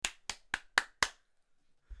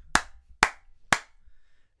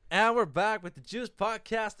And we're back with the Juice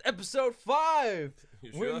Podcast, episode 5.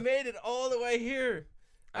 You We sure? made it all the way here.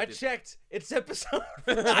 I did. checked. It's episode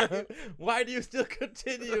 5. Why do you still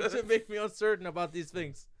continue to make me uncertain about these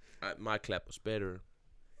things? My clap was better.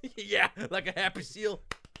 Yeah, like a happy seal.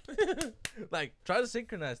 Like, try to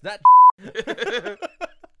synchronize that.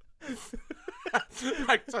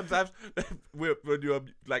 Like sometimes when you're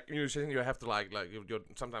like musician, you have to you're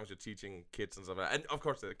sometimes you're teaching kids and stuff like that. And of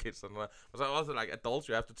course they're kids and but also like adults,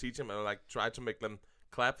 you have to teach them and like try to make them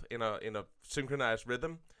clap in a synchronized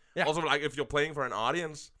rhythm. Yeah. Also, like if you're playing for an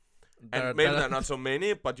audience and There- maybe there- they're not so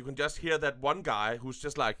many, but you can just hear that one guy who's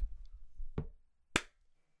just like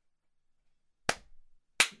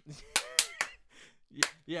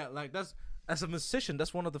Yeah, like that's as a musician,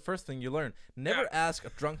 that's one of the first things you learn. Never Yeah. ask a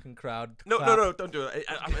drunken crowd. To no, clap, don't do it.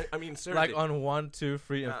 I mean seriously. Like on 1, 2,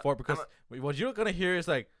 3, and Yeah, 4, because what you're gonna hear is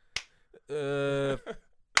like,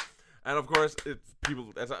 And of course, it's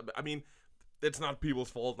people. I mean, it's not people's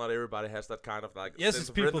fault. Not everybody has that kind of like. Yes, sense it's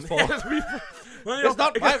of people's rhythm. fault. Yes, people. Well, you it's know,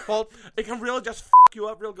 not it my can- fault. It can really just you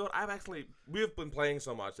up real good. We've been playing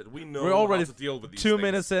so much that we know We're already how to deal with these 2 things.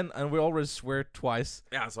 minutes in, and we already swear twice.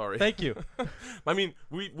 Yeah, sorry. Thank you. I mean,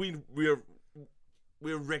 we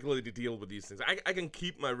regularly deal with these things. I can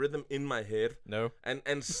keep my rhythm in my head No.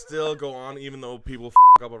 and still go on even though people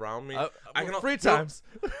up around me. I cannot- 3 no. times.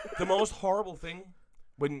 The most horrible thing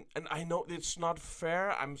and I know it's not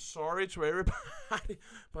fair, I'm sorry to everybody,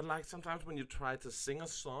 but like sometimes when you try to sing a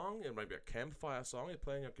song, it might be a campfire song, you're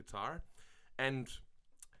playing your guitar, and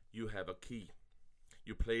you have a key.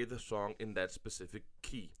 You play the song in that specific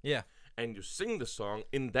key. Yeah. And you sing the song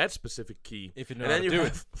in that specific key. If you know and how then to you do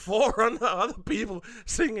have 400 other people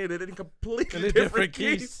singing it in completely In different different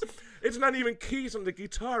keys. keys. It's not even keys on the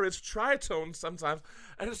guitar, it's tritones sometimes.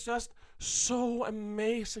 And it's just so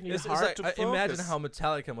amazingly It's hard like, to focus. imagine how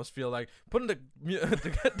Metallica must feel like putting the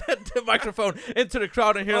microphone into the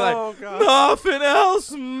crowd and hear like, God. nothing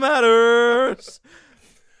else matters.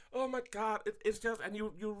 Oh my god, it's just, and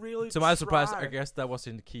you really To my surprise, try. I guess that was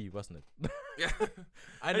in the key, wasn't it? Yeah.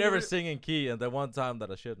 I And never you- sing in key, and the one time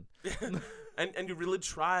that I shouldn't. and you really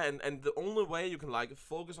try, and the only way you can like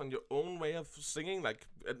focus on your own way of singing, like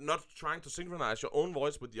not trying to synchronize your own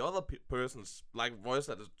voice with the other person's like voice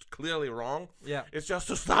that is clearly wrong. Yeah. It's just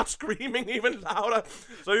to start screaming even louder,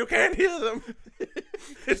 so you can't hear them.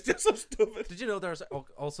 It's just so stupid. Did you know there's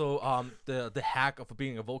also the hack of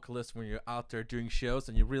being a vocalist when you're out there doing shows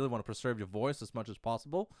and you really want to preserve your voice as much as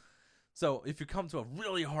possible? So if you come to a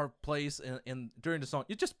really hard place in during the song,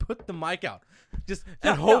 you just put the mic out,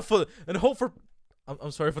 and hope for.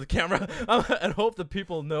 I'm sorry for the camera. And hope that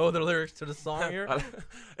people know the lyrics to the song here.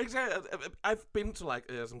 Exactly. I've been to like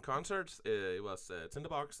some concerts. It was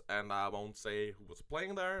Tinderbox, and I won't say who was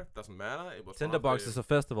playing there. Doesn't matter. It was one of Tinderbox the- is a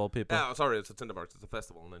festival, people. Yeah, sorry, it's a Tinderbox. It's a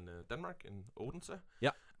festival in Denmark, in Odense.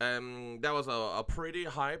 Yeah. That was a pretty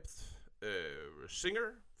hyped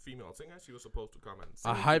singer, female singer. She was supposed to come and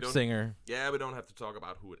sing. A We hype don't- singer. Yeah, we don't have to talk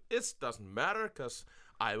about who it is. Doesn't matter, because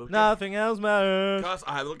I will Nothing else matters. because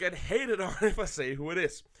I will get hated on if I say who it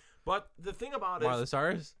is. But the thing about Miley it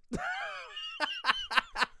Cyrus. is,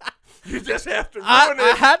 you just have to ruin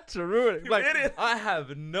I it. had to ruin it. You Like, idiot. I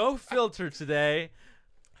have no filter today.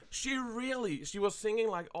 She was singing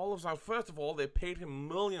like all of songs. First of all, they paid him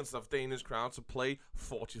millions of Danish crowns to play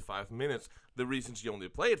 45 minutes. The reason she only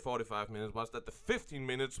played 45 minutes was that the 15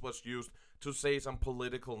 minutes was used to say some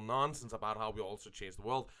political nonsense about how we also change the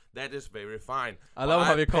world. That is very fine. I love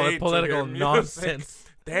how you call paid it to political hear music. nonsense.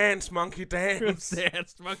 Dance, monkey, dance.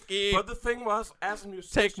 Dance, monkey. But the thing was, as a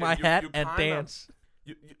musician, Take my you hat and kinda- dance.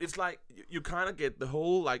 It's like you kind of get the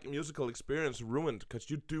whole like musical experience ruined because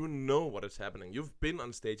you do know what is happening. You've been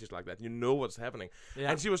on stages like that. You know what's happening. Yeah.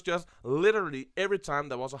 And she was just literally every time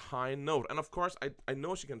there was a high note. And of course, I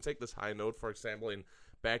know she can take this high note, for example, in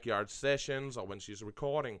backyard sessions or when she's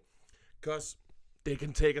recording, because they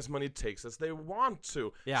can take as many takes as they want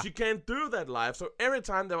to. Yeah. She can't do that live. So every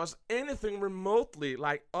time there was anything remotely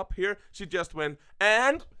like up here, she just went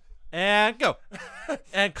and go.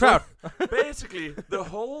 And crowd. basically the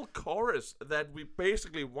whole chorus that we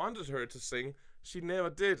basically wanted her to sing, she never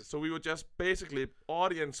did. So we were just basically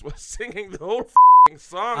audience was singing the whole f***ing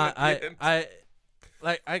song. at the end.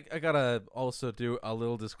 I gotta also do a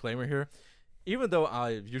little disclaimer here. Even though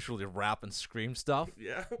I usually rap and scream stuff,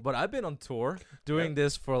 Yeah. but I've been on tour doing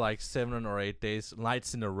this for like 7 or 8 days,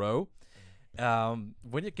 nights in a row.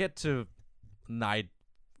 When you get to night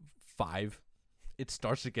 5, it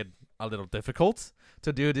starts to get a little difficult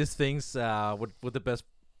to do these things with the best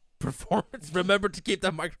performance. Remember to keep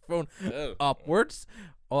that microphone Oh. upwards,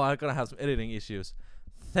 or I'm gonna have some editing issues.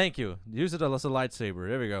 Thank you. Use it as a lightsaber.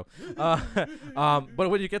 There we go. But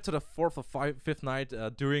when you get to the fifth night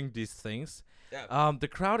doing these things, the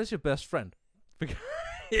crowd is your best friend. Because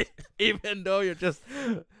even though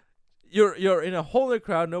you're in a whole new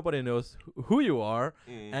crowd, nobody knows who you are,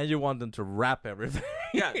 and you want them to rap everything.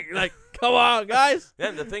 Yeah. Like, come on, guys. Yeah,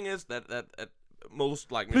 and the thing is that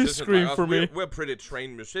most like Please musicians scream like us, for me. we're pretty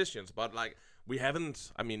trained musicians, but like we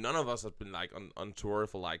haven't. I mean, none of us have been like on tour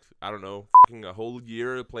for like I don't know, a whole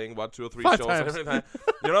year playing 1, 2, or 3 5 shows times. every time,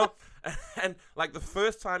 you know. And like the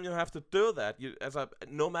first time you have to do that,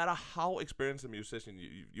 no matter how experienced a musician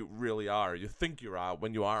you really are, you think you are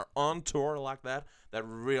when you are on tour like that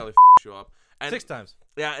really you up. And 6 times.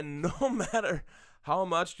 yeah, and no matter how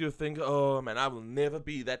much you think, oh man, I will never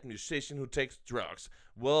be that musician who takes drugs.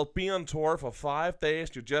 Well, be on tour for 5 days,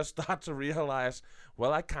 you just start to realize,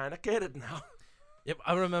 well, I kind of get it now. Yep,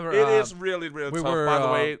 I remember. It is really, really we tough. were, By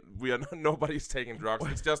the way, nobody's taking drugs.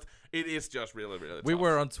 It is just really, really tough. We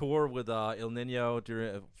were on tour with El Nino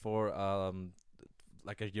for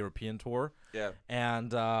like a European tour. Yeah.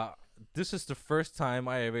 And this is the first time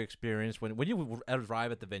I ever experienced when you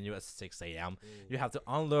arrive at the venue at 6 a.m. You have to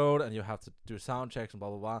unload and you have to do sound checks and blah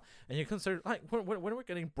blah blah. And you consider like when are we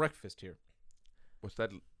getting breakfast here? Was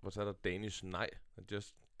that a Danish night? I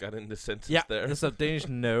just got in the sentence Yeah, there. it's a Danish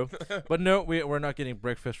no, but no, we're not getting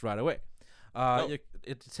breakfast right away. No.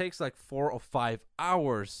 It takes like 4 or 5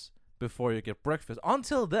 hours before you get breakfast.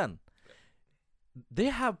 Until then, they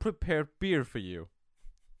have prepared beer for you.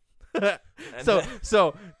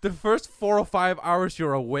 So the first 4 or 5 hours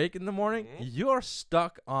you're awake in the morning, you're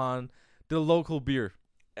stuck on the local beer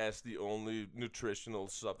as the only nutritional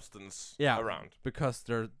substance Yeah. around. because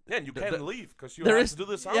Yeah, and you can't leave because you there have is- to do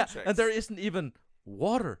the sound yeah, checks. and there isn't even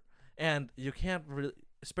water, and you can't really,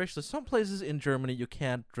 especially some places in Germany, you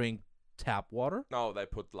can't drink tap water. No, they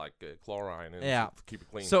put like chlorine in Yeah. to keep it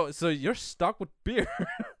clean. So you're stuck with beer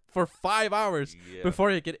for 5 hours yeah.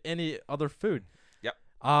 before you get any other food. Yep.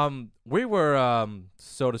 We were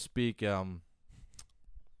so to speak kind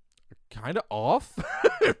of off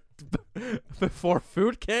before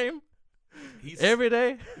food came every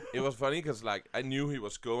day. It was funny because like I knew he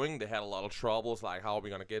was going. They had a lot of troubles, like how are we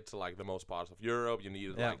gonna get to like the most parts of Europe? You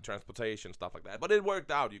needed Yeah. like transportation stuff like that. But it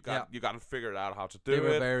worked out. You got to figure out how to do They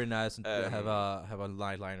were it. very nice and have a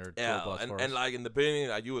nightliner tour bus for us. and like in the beginning,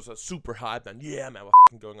 like you was super hyped and yeah, man, we're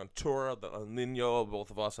f***ing going on tour. The El Nino,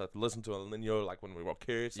 both of us had listened to El Nino like when we were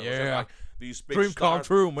kids. So it was just, Yeah. like these big Dream come stars.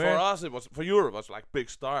 true, man. For us, for Europe, it was like big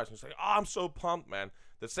stars. And it's like, oh, I'm so pumped, man.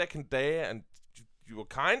 The second day, and you were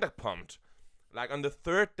kind of pumped. Like on the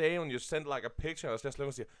third day, when you sent like a picture, I was just looking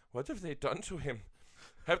and say, what have they done to him?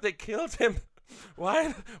 Have they killed him?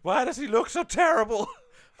 Why does he look so terrible?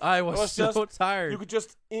 I was so tired. You could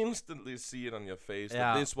just instantly see it on your face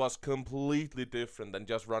Yeah. that this was completely different than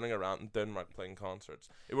just running around in Denmark playing concerts.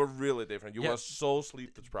 It was really different. You Yeah. were so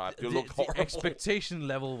sleep deprived. You the, look the horrible. expectation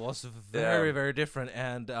level was very, very different,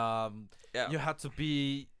 and Yeah. you had to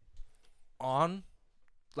be on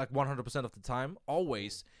like 100% of the time,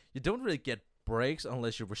 always. You don't really get breaks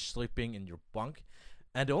unless you were sleeping in your bunk,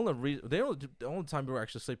 and the only time you were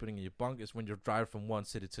actually sleeping in your bunk is when you're driving from one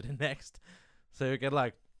city to the next. So you get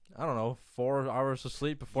like, I don't know, 4 hours of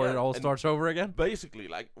sleep before Yeah, it all and starts over again. Basically,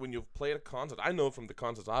 like when you've played a concert, I know from the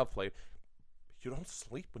concerts I've played, you don't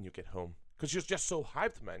sleep when you get home. Because you're just so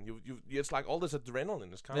hyped, man. It's like all this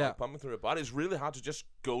adrenaline is kind of Yeah. like pumping through your body. It's really hard to just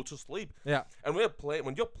go to sleep. Yeah. And when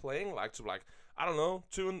you're playing like to like I don't know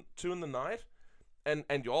 2 in the night,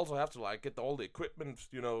 and you also have to like get all the equipment,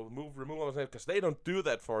 remove all the because they don't do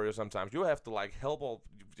that for you sometimes. You have to like help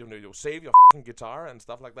you save your fucking guitar and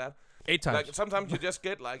stuff like that. 8 times. Like sometimes you just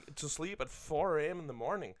get like to sleep at 4 a.m. in the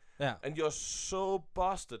morning. Yeah. And you're so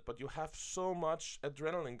busted, but you have so much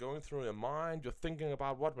adrenaline going through your mind. You're thinking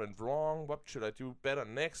about what went wrong, what should I do better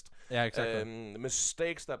next. Yeah, exactly.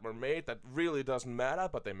 Mistakes that were made that really doesn't matter,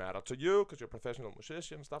 but they matter to you because you're a professional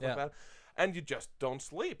musician, stuff like Yeah. that. And you just don't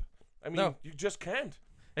sleep. I mean, No. you just can't.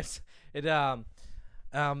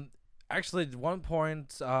 Actually, at one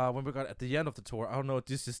point when we got at the end of the tour, I don't know,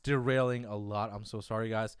 this is derailing a lot. I'm so sorry,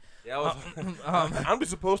 guys. Yeah, aren't we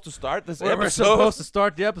supposed to start this We're episode? supposed to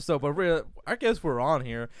start the episode, but I guess we're on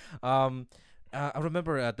here. I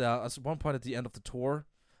remember at one point at the end of the tour,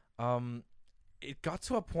 it got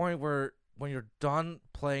to a point where when you're done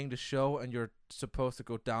playing the show and you're supposed to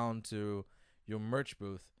go down to your merch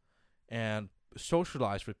booth and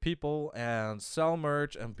socialize with people and sell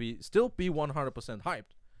merch and still be 100%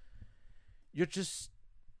 hyped, you just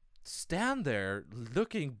stand there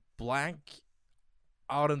looking blank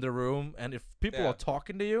out in the room, and if people Yeah. are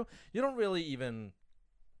talking to you, you don't really even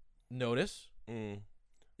notice. Mm.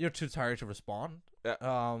 You're too tired to respond,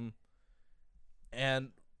 Yeah. And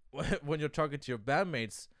when you're talking to your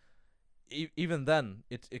bandmates, even then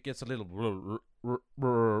it gets a little.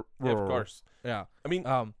 Yeah, of course. Yeah. I mean,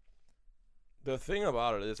 the thing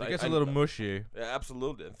about it is, it gets a little mushy. Yeah,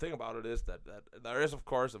 absolutely. And the thing about it is that there is, of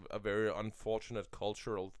course, a very unfortunate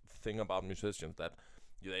cultural thing about musicians that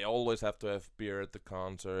they always have to have beer at the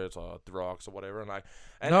concerts or drugs or whatever.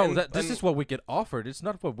 This is what we get offered. It's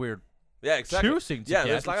not what we're choosing to get.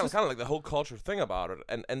 Yeah, it's like kind of like the whole culture thing about it.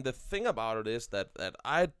 And the thing about it is that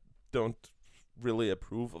I don't really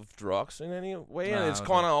approve of drugs in any way. And it's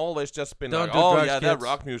kind of always just been Don't like, do oh drugs, yeah, they're kids.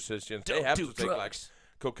 rock musicians. They Don't have do to take like drugs.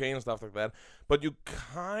 cocaine and stuff like that. But you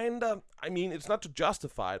kind of, I mean, it's not to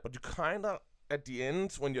justify it, but you kind of, at the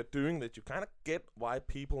end, when you're doing that, you kind of get why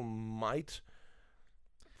people might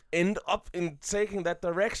end up in taking that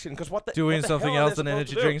direction. Because doing something else than supposed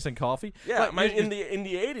energy to do? drinks and coffee. Yeah, Like, in the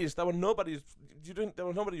 80s, there was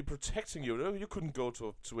nobody protecting you. You couldn't go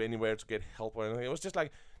to anywhere to get help or anything. It was just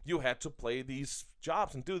like you had to play these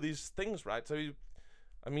jobs and do these things, right? So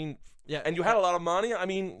yeah, and you had a lot of money. I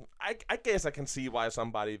mean, I guess I can see why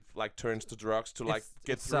somebody like turns to drugs to like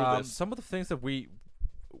get through this. Some of the things that we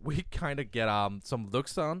kind of get some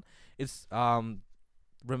looks on. It's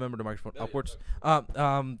remember the microphone upwards.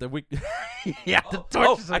 The we yeah, the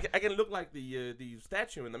torch. I can look like the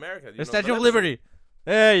statue in America. The Statue of Liberty.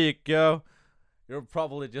 There you go. You're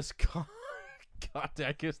probably just got the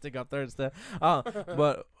acoustic up there instead.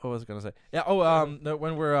 But what was I gonna say? Yeah. No,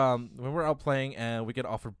 when we're out playing and we get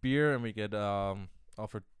offered beer and we get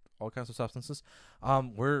offered all kinds of substances,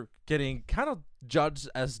 we're getting kind of judged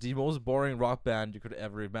as the most boring rock band you could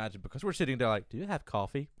ever imagine because we're sitting there like, do you have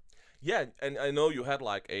coffee? Yeah, and I know you had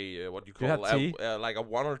like a what you call like a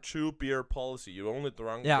 1 or 2 beer policy. You only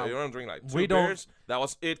drunk. Yeah, you don't drink like 2 we don't- beers. That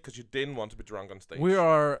was it because you didn't want to be drunk on stage.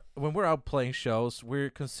 When we're out playing shows, we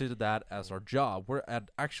consider that as our job. We're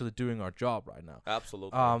actually doing our job right now.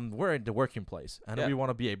 Absolutely. We're in the working place, and Yeah. we want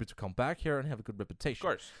to be able to come back here and have a good reputation. Of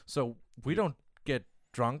course. So we don't get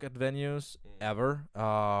drunk at venues ever.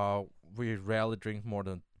 We rarely drink more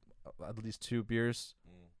than at least 2 beers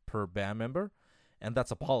per band member, and that's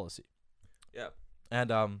a policy. Yeah.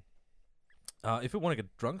 And if you want to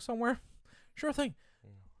get drunk somewhere, sure thing.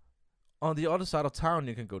 On the other side of town,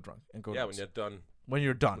 you can go drunk and go. Yeah, nuts. when you're done. When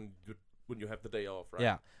you're done. When you have the day off, right?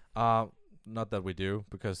 Yeah. Not that we do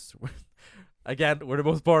because, again, we're the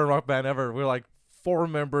most boring rock band ever. We're like 4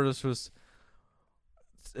 members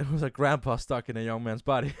it was a grandpa stuck in a young man's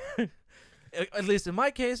body. At least in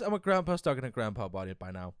my case, I'm a grandpa stuck in a grandpa body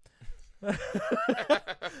by now.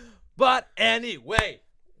 But anyway,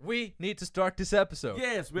 we need to start this episode.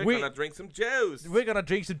 Yes, we're gonna drink some juice. We're gonna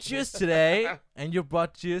drink some juice today, and you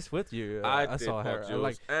brought juice with you. I did saw her.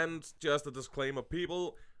 brought juice. And just a disclaimer,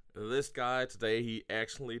 people. This guy today, he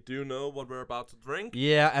actually do know what we're about to drink.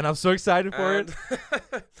 Yeah, and I'm so excited for it.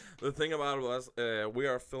 The thing about it was, we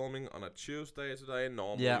are filming on a Tuesday today.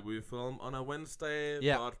 Normally we film on a Wednesday,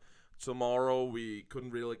 but tomorrow we couldn't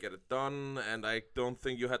really get it done, and I don't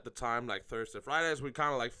think you had the time like Thursday, Fridays. We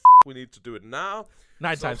kind of like, we need to do it now.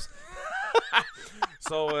 9 times.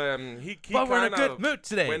 So he but we're in a good mood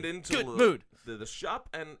today. Went into the shop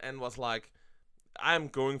and was like, I'm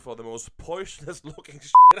going for the most poisonous looking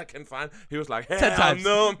shit I can find. He was like, 10 hell times.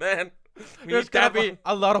 no, man. There's gonna be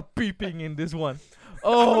a lot of beeping in this one.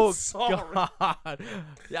 Oh, sorry. God.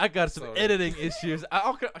 Yeah, I got some editing issues.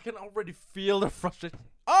 I can already feel the frustration.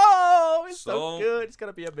 Oh, it's so good. It's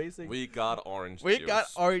going to be amazing. We got orange juice. We got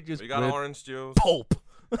orange juice. We got orange juice. Pulp.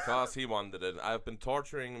 Because he wanted it. I've been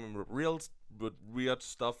torturing him with weird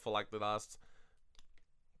stuff for like the last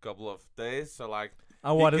couple of days. So like,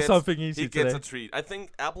 I wanted something easy today. He gets a treat. I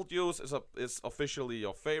think apple juice is officially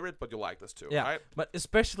your favorite, but you like this too, right? But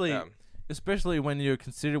especially when you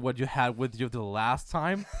consider what you had with you the last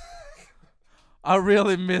time. I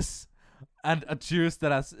really miss a juice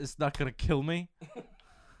that is not gonna kill me.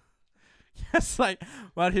 Yes, like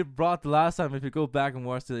what he brought the last time. If you go back and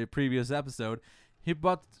watch the previous episode, he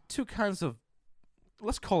brought 2 kinds of,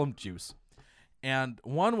 let's call them juice, and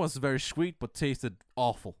one was very sweet but tasted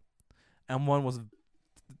awful, and one was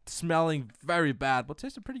smelling very bad but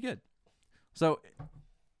tasted pretty good. So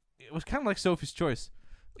it was kind of like Sophie's choice.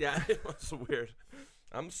 Yeah, it was weird.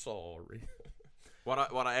 I'm sorry.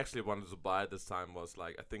 What I actually wanted to buy this time was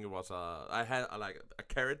like, I think it was I had like a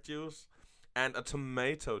carrot juice and a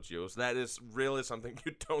tomato juice. That is really something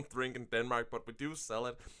you don't drink in Denmark, but we do sell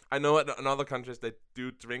it. I know in other countries they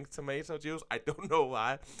do drink tomato juice. I don't know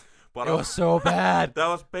why, But It was so bad. that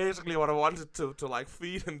was basically what I wanted to like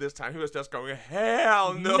feed him this time. He was just going,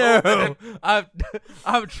 hell no. No, Man."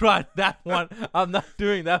 I've tried that one. I'm not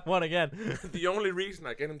doing that one again. The only reason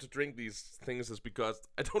I get him to drink these things is because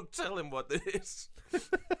I don't tell him what it is.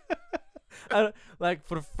 Like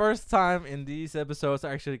for the first time in these episodes,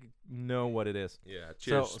 I actually know what it is. Yeah,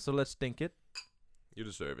 cheers. So let's think it. You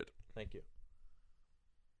deserve it. Thank you.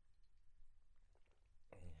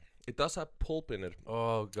 It does have pulp in it.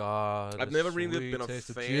 Oh God! I've the never really sweet been a taste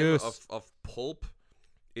of fan juice. of pulp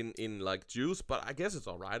in like juice, but I guess it's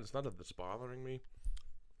alright. It's not that it's bothering me.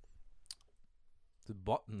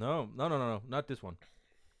 No, not this one,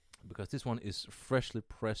 because this one is freshly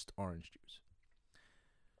pressed orange juice,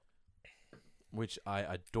 which I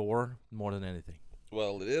adore more than anything.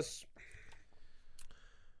 Well, it is.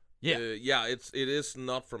 Yeah. It is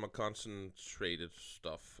not from a concentrated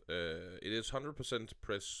stuff. It is 100%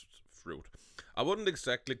 pressed fruit. I wouldn't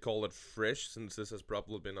exactly call it fresh, since this has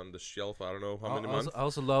probably been on the shelf. I don't know how many months. I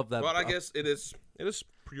also love that. But I guess it is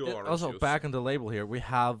pure orange also, juice. back on the label here, we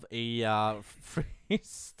have a free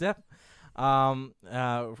step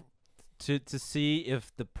to see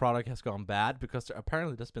if the product has gone bad, because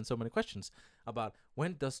apparently there's been so many questions about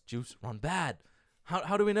when does juice run bad.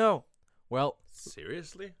 How do we know? Well,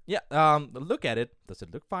 seriously? yeah. Look at it. Does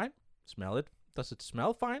it look fine? Smell it. Does it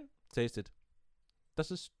smell fine? Taste it. Does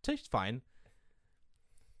it taste fine?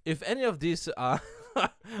 If any of these are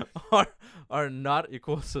not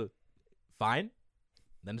equal to fine,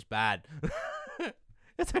 then it's bad.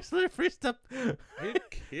 It's actually a free step. Are you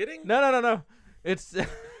kidding? No. It's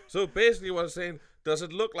So basically what I'm saying, does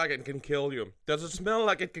it look like it can kill you? Does it smell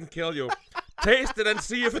like it can kill you? Taste it and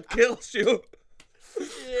see if it kills you.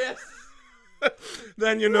 yes.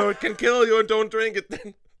 Then you know it can kill you, and don't drink it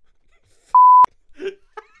then.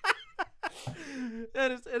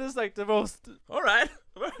 It is like the most Alright.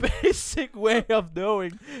 basic way of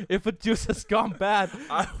knowing if a juice has gone bad.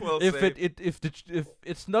 I will if say, if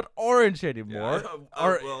it's not orange anymore,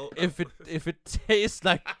 if it tastes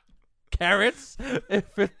like carrots,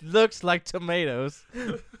 if it looks like tomatoes,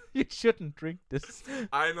 you shouldn't drink this.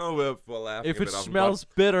 I know we're laughing If a it bit of smells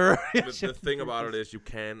bitter, you the shouldn't thing drink about it this. is you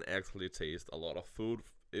can actually taste a lot of food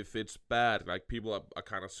if it's bad. Like, people are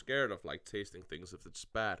kind of scared of like tasting things if it's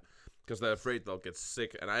bad, because they're afraid they'll get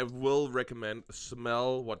sick. And I will recommend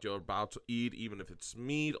smell what you're about to eat, even if it's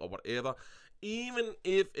meat or whatever. Even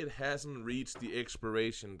if it hasn't reached the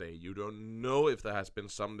expiration date, you don't know if there has been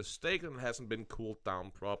some mistake and it hasn't been cooled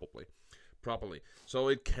down properly. So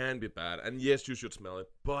it can be bad. And yes, you should smell it,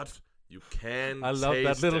 but you can I love that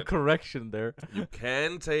taste little it. correction there. You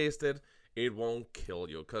can taste it. It won't kill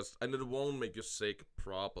you, and it won't make you sick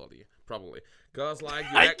probably. Cause like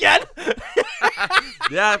you Again?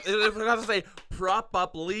 yeah, if I gotta say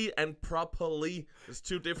probably and properly, it's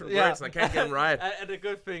two different words, and I can't get them right. And the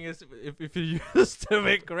good thing is, if you use them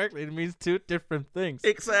incorrectly, it means two different things.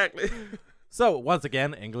 Exactly. So once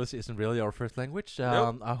again, English isn't really our first language.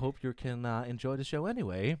 Nope. I hope you can enjoy the show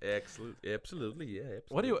anyway. Absolutely, yeah.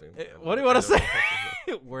 What do you absolutely. what do you want to say?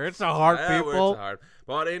 Words are hard, Yeah, people. words are hard.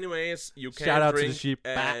 But anyways, you can Shout out to drink. the sheep.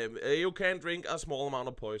 You can drink a small amount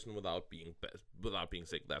of poison without being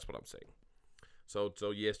sick. That's what I'm saying. So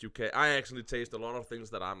yes, you can. I actually taste a lot of things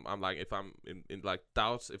that I'm like, if I'm in like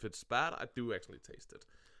doubts if it's bad, I do actually taste it.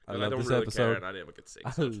 I And love don't this really episode. care, and I never get sick.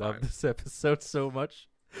 I So it's love fine. this episode so much.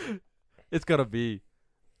 It's gonna be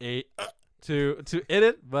to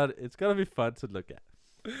edit, but it's gonna be fun to look at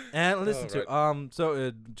and listen to.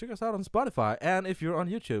 So check us out on Spotify, and if you're on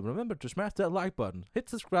YouTube, remember to smash that like button, hit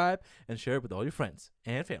subscribe, and share it with all your friends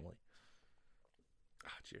and family,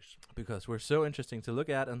 Cheers. because we're so interesting to look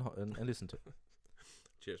at and listen to.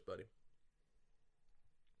 Cheers, buddy.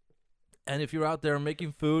 And if you're out there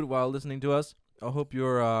making food while listening to us, I hope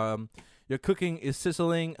your cooking is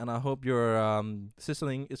sizzling, and I hope your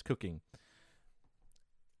sizzling is cooking.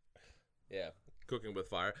 Yeah, cooking with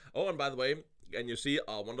fire. Oh, and by the way, and you see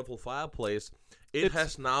our wonderful fireplace, it It's-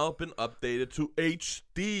 has now been updated to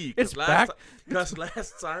HD. It's back. Because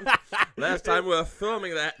last time we were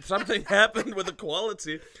filming that, something happened with the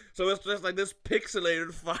quality. So it's just like this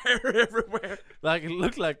pixelated fire everywhere. Like, it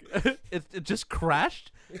looked like it just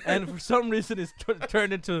crashed, and for some reason it's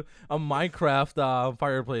turned into a Minecraft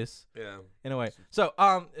fireplace. Yeah. Anyway, so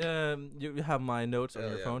you have my notes on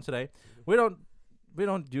Hell your yeah. phone today. We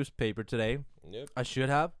don't use paper today. Yep. I should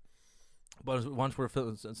have, but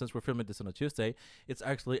since we're filming this on a Tuesday, it's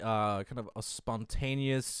actually kind of a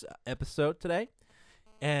spontaneous episode today,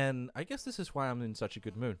 and I guess this is why I'm in such a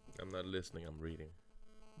good mood. I'm not listening, I'm reading.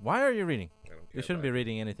 Why are you reading? I don't care. You shouldn't be about it.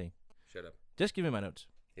 reading anything. Shut up. Just give me my notes.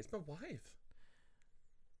 It's my wife.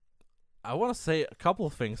 I want to say a couple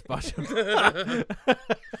of things, but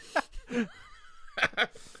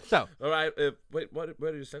so All right. Wait.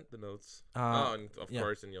 Where do you send the notes? And of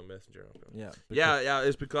course in your messenger. Okay. Yeah.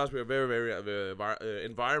 It's because we are very, very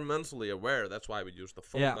environmentally aware. That's why we use the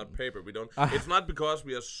phone, not paper. We don't. It's not because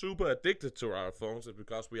we are super addicted to our phones. It's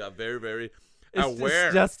because we are very, very aware.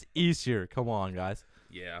 It's just easier. Come on, guys.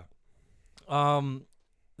 Yeah.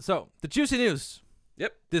 So the juicy news.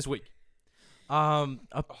 Yep. This week.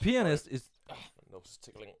 A pianist is. My nose is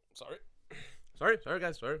tickling. Sorry,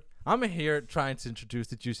 guys. Sorry. I'm here trying to introduce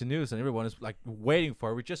the juicy news, and everyone is like waiting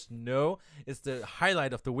for it. We just know it's the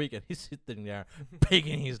highlight of the week, and he's sitting there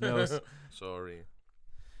picking his nose. Sorry.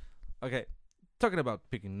 Okay, talking about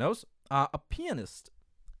picking nose. A pianist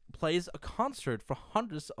plays a concert for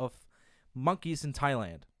hundreds of monkeys in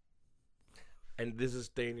Thailand. And this is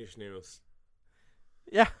Danish news.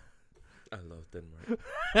 Yeah. I love Denmark.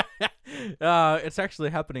 It's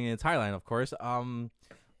actually happening in Thailand, of course.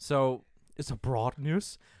 So it's a broad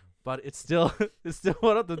news, but it's still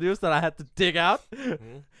one of the news that I had to dig out.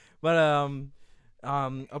 Mm-hmm. But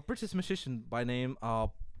a British musician by name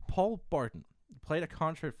Paul Barton played a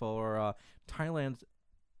concert for Thailand's.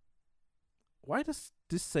 Why does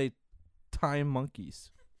this say Thai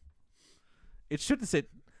monkeys? It shouldn't say.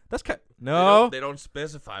 That's kind. No, they don't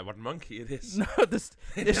specify what monkey it is. No,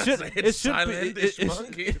 it should Thailandish be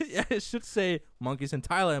monkeys. Yeah, it should say monkeys in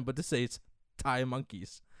Thailand, but this says Thai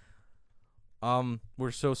monkeys.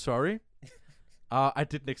 We're so sorry. I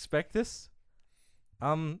didn't expect this.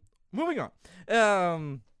 Moving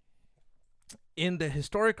on. In the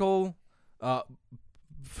historical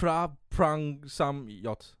Phra Prang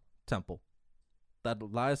Samyot temple that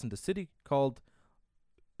lies in the city called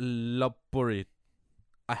Lopburi.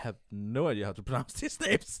 I have no idea how to pronounce these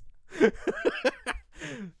names.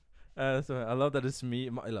 So I love that it's me,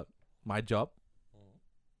 my job.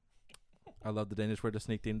 I love the Danish word that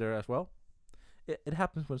sneaked in there as well. It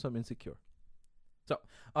happens when I'm insecure. So,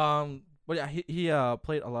 but yeah, he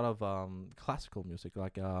played a lot of classical music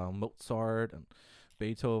like Mozart and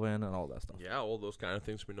Beethoven and all that stuff. Yeah, all those kind of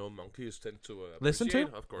things we know monkeys tend to listen to,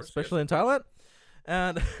 of course, especially in Thailand.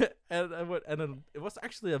 And and then it was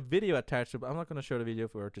actually a video attached to, but I'm not going to show the video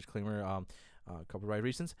for disclaimer, copyright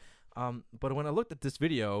reasons. But when I looked at this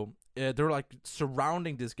video, they were like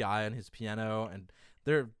surrounding this guy and his piano, and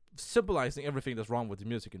they're symbolizing everything that's wrong with the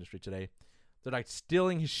music industry today. They're like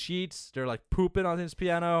stealing his sheets. They're like pooping on his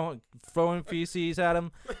piano, throwing feces at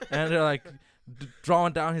him, and they're like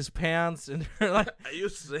drawing down his pants, and they're like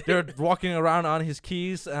they're walking around on his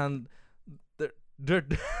keys, and they're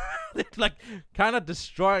they're like kind of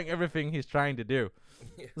destroying everything he's trying to do.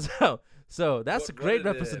 Yeah. So that's a great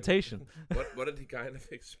representation. What did he kind of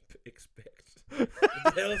expect?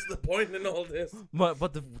 What the hell's the point in all this?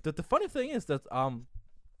 But the funny thing is that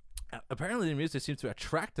apparently the music seems to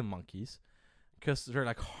attract the monkeys, because there are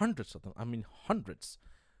like hundreds of them. I mean, hundreds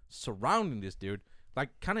surrounding this dude,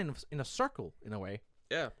 like kind of in a circle in a way.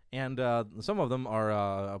 Yeah. And some of them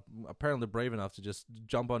are apparently brave enough to just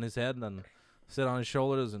jump on his head and sit on his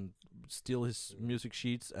shoulders and steal his music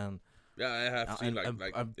sheets and I have seen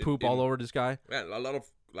and poop all over this guy. Yeah, a lot of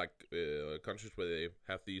countries where they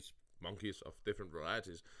have these monkeys of different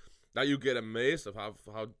varieties. Now you get amazed of how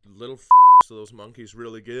little those monkeys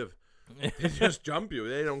really give. They just jump you.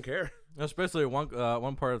 They don't care. Especially one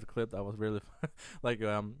part of the clip that was really like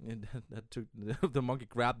that took the monkey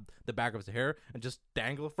grabbed the back of his hair and just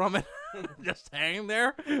dangled from it, just hanging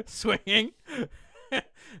there, swinging.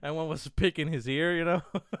 And one was picking his ear, you know.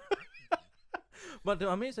 But the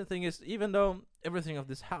amazing thing is, even though everything of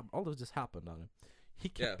this all of this happened on him, he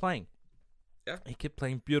kept playing. Yeah, he kept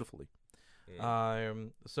playing beautifully.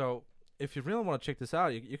 So if you really want to check this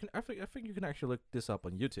out, you can. I think you can actually look this up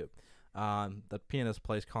on YouTube. That pianist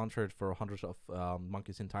plays concert for hundreds of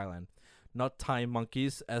monkeys in Thailand, not Thai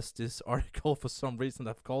monkeys, as this article for some reason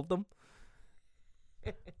have called them.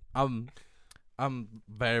 I'm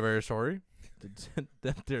very, very sorry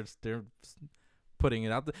that they're putting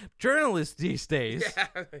it out. Journalists these days,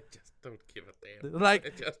 just don't give a damn.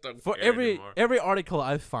 Like, just don't for care anymore. every article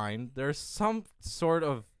I find, there's some sort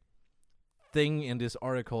of thing in this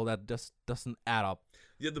article that just doesn't add up.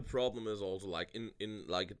 Yeah, the problem is also like in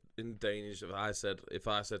Danish. If I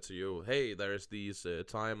said to you, "Hey, there's these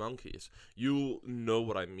Thai monkeys," you know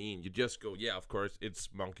what I mean. You just go, "Yeah, of course, it's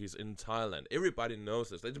monkeys in Thailand." Everybody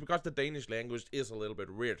knows this. It's because the Danish language is a little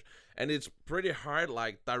bit weird, and it's pretty hard,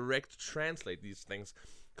 like direct translate these things,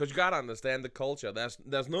 because you gotta understand the culture.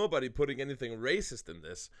 There's nobody putting anything racist in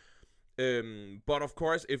this. But of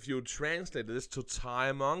course, if you translate this to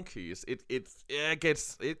Thai monkeys, it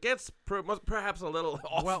gets perhaps a little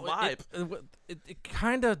off vibe. It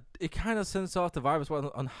kind of sends off the vibe as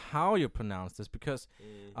well on how you pronounce this, because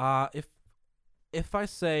if I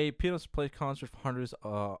say Pianos Play Concert for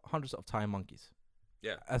hundreds of Thai monkeys,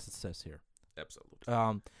 yeah, as it says here, absolutely,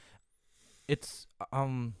 it's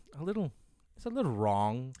a little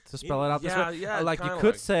wrong to spell it out this way. Yeah, like you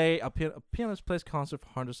could say a pianist plays concert for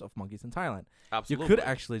hundreds of monkeys in Thailand. Absolutely. You could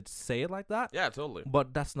actually say it like that. Yeah, totally.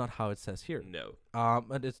 But that's not how it says here. No.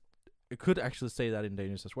 And it could actually say that in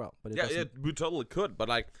Danish as well. But we totally could. But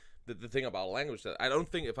like the thing about language, that I don't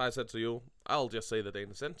think if I said to you, I'll just say the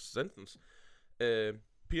Danish sentence.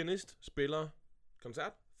 Pianist spiller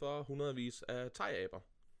koncert for hundredvis af thai-aber.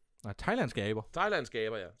 Thailandske aber. Thailandske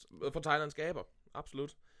aber, ja. For thailandske aber.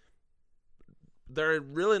 Absolut. They're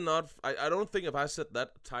really not. I don't think if I said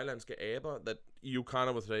that Thailandske aber, that you kind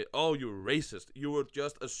of would say, "Oh, you're racist." You would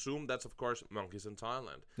just assume that's of course monkeys in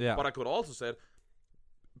Thailand. Yeah. But I could also say,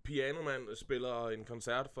 pianoman spiller en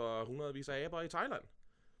koncert for hundredvis af aber i Thailand.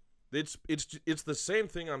 It's the same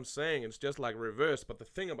thing I'm saying. It's just like reversed. But the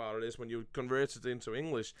thing about it is, when you convert it into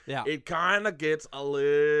English, it kind of gets a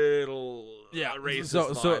little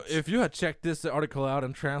racist. So if you had checked this article out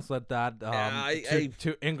and translate that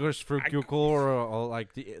to English through Google or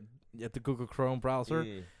like the Google Chrome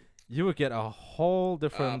browser, you would get a whole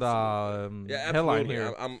different headline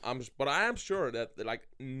here. But I am sure that like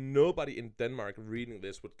nobody in Denmark reading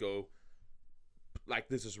this would go, like,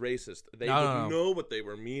 this is racist. They would know what they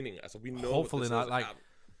were meaning. So we know. Hopefully not.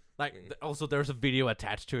 Also, there's a video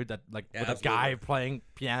attached to it that with a guy playing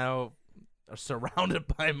piano, surrounded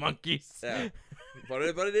by monkeys. Yeah, but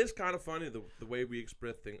it is kind of funny the way we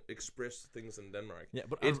express things in Denmark. Yeah,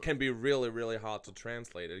 but it can be really, really hard to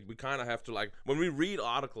translate it. We kind of have to, like, when we read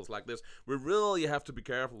articles like this, we really have to be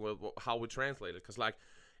careful with how we translate it, because like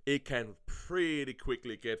it can pretty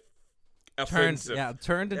quickly get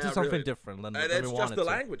turned into something different than and we it's wanted just the to.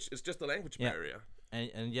 language. It's just the language barrier.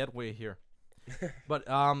 And yet we're here. But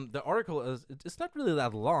the article it's not really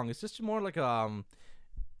that long. It's just more like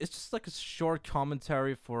it's just like a short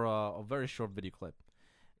commentary for a very short video clip,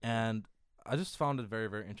 and I just found it very,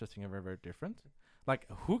 very interesting and very, very different. Like,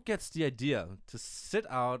 who gets the idea to sit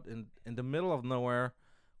out in the middle of nowhere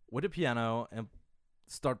with a piano and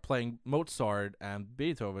start playing Mozart and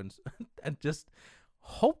Beethoven and just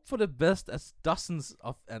hope for the best as dozens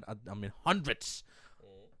of, and I mean hundreds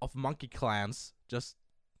of monkey clans just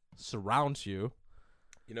surround you.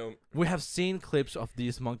 You know, we have seen clips of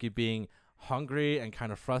these monkey being hungry and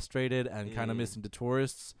kind of frustrated and kind of missing the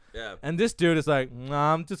tourists. Yeah. And this dude is like,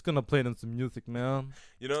 nah, I'm just gonna play them some music, man.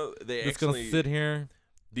 You know, they just gonna sit here.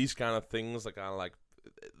 These kind of things are kind of like,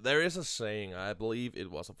 there is a saying, I believe it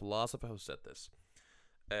was a philosopher who said this.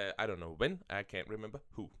 I don't know when, I can't remember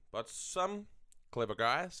who, but some clever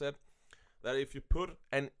guy said that if you put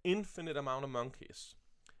an infinite amount of monkeys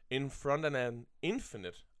in front of an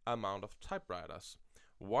infinite amount of typewriters,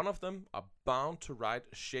 one of them are bound to write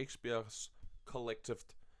Shakespeare's collective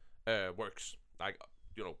works, like,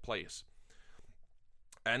 you know, plays.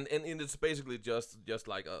 And it's basically just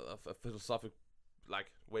like a philosophic,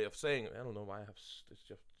 like, way of saying. I don't know why I have this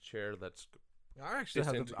just chair that's.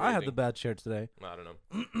 I had the bad chair today. I don't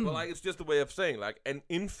know. Well, like, it's just a way of saying, like, an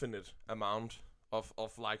infinite amount of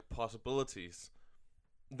like possibilities,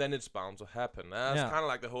 then it's bound to happen. That's kind of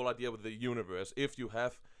like the whole idea with the universe. If you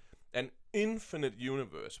have an infinite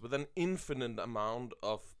universe with an infinite amount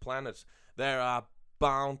of planets, there are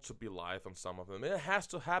bound to be life on some of them. It has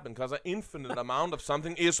to happen, because an infinite amount of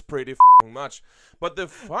something is pretty much. But the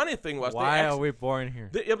funny thing was, why are we born here?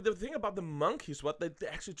 The thing about the monkeys, what they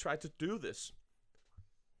actually tried to do this.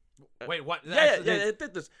 Wait, what? Yeah, they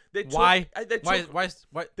did this. Why?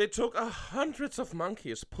 They took hundreds of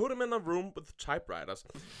monkeys, put them in a room with typewriters,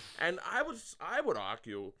 and I would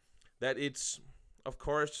argue that it's, of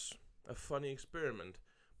course, a funny experiment,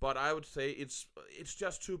 but I would say it's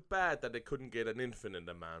just too bad that they couldn't get an infinite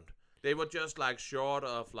amount. They were just like short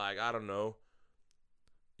of, like, I don't know,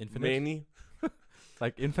 infinite? Many.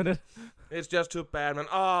 Like infinite? It's just too bad, man.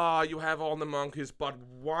 Oh, you have all the monkeys but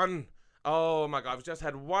one. Oh my god, if we just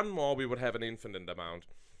had one more, we would have an infinite amount.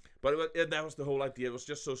 But that was the whole idea. It was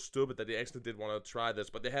just so stupid that they actually did want to try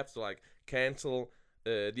this, but they have to, like, cancel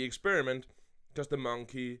the experiment because the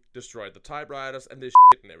monkey destroyed the typewriters and the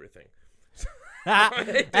shit and everything.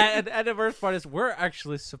 and the worst part is we're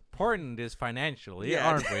actually supporting this financially,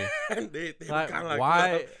 aren't we? And they like, were kind of like,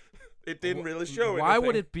 why? No, it didn't really show Why anything.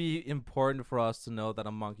 would it be important for us to know that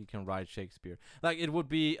a monkey can write Shakespeare? Like, it would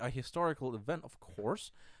be a historical event, of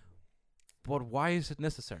course. But why is it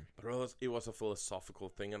necessary? But it was a philosophical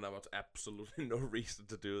thing, and there was absolutely no reason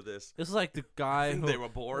to do this. It's like the guy who They were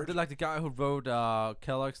bored. like the guy who wrote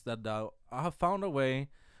Kellogg's that I have found a way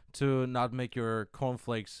to not make your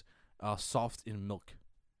cornflakes soft in milk.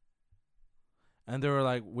 And they were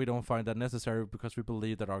like, we don't find that necessary because we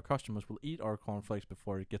believe that our customers will eat our cornflakes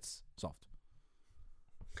before it gets soft.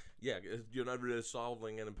 Yeah, you're not really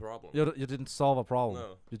solving any problem. You didn't solve a problem.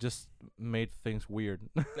 No. You just made things weird.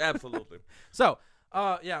 Absolutely. So,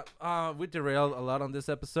 we derailed a lot on this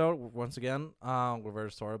episode. Once again, we're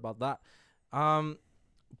very sorry about that.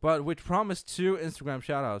 But we promised 2 Instagram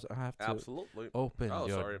shoutouts. I have to Absolutely. open your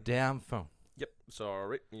sorry. damn phone. Yep.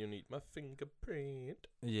 Sorry, you need my fingerprint.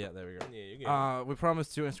 Yeah, there we go. Yeah, you get it. We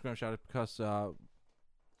promised 2 Instagram shoutouts because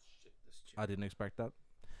Shit, this I didn't expect that.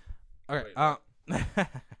 Okay. Wait,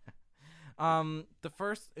 The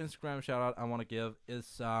first Instagram shout out I want to give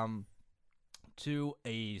is to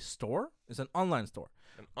a store. It's an online store.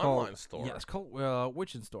 An online store. Yeah, it's called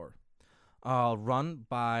Witchin Store. Run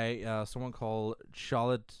by someone called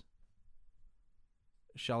Charlotte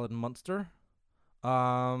Munster.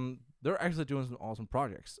 They're actually doing some awesome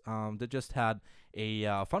projects. They just had a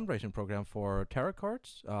fundraising program for tarot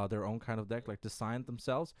cards, their own kind of deck, like designed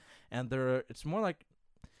themselves, and it's more like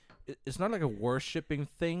it's not like a worshipping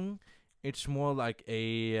thing. It's more like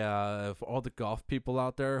a for all the goth people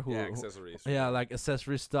out there who accessories. like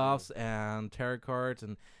accessory stuffs and tarot cards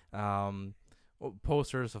and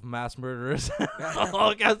posters of mass murderers,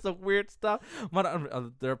 all kinds of weird stuff.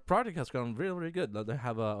 But their project has gone really, really good. They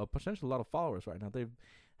have a potential lot of followers right now. They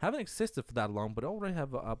haven't existed for that long, but already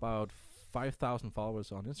have about 5,000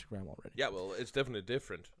 followers on Instagram already. Yeah, well, it's definitely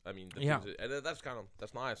different. I mean, and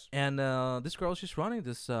that's nice. And this girl, she's running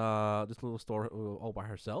this little store all by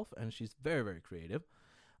herself, and she's very, very creative.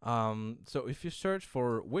 So if you search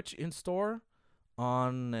for Witch in Store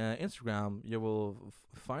on Instagram, you will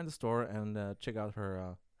find the store and check out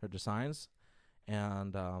her designs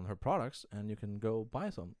and her products, and you can go buy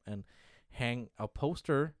some and hang a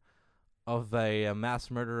poster of a mass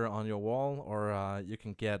murderer on your wall, or you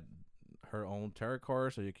can get her own tarot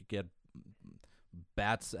cards, or you could get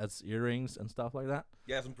bats as earrings and stuff like that.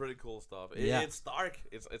 Yeah, some pretty cool stuff. Yeah. It's dark.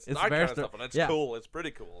 It's very dark kind of sta- stuff, and it's yeah. cool. It's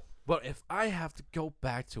pretty cool. But if I have to go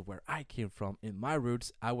back to where I came from in my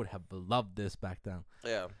roots, I would have loved this back then.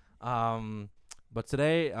 Yeah. But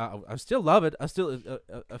today, I still love it. I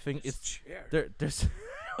think it's there's.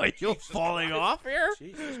 Are you falling Christ. off here?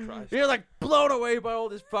 Jesus Christ. You're like blown away by all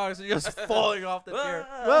these products and you're just falling off the chair.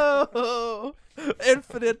 Whoa!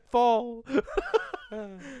 Infinite fall.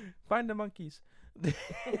 Find the monkeys.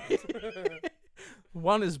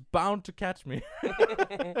 One is bound to catch me.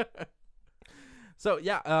 So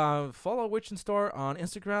yeah, follow Witch in Store on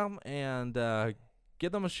Instagram and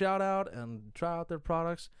give them a shout out and try out their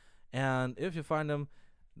products. And if you find them,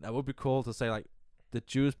 that would be cool to say like, the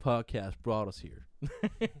Jews podcast brought us here.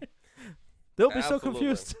 They'll be so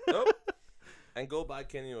confused. Nope. And go buy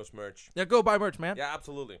Kenyo's merch. Yeah, go buy merch, man. Yeah,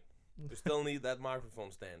 absolutely. We still need that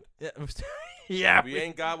microphone stand. Yeah, yeah. We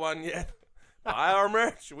ain't got one yet. Buy our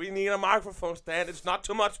merch. We need a microphone stand. It's not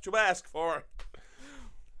too much to ask for.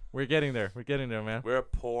 We're getting there. We're getting there, man. We're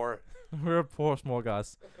poor. We're poor small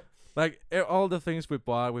guys. Like all the things we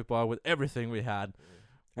bought with everything we had.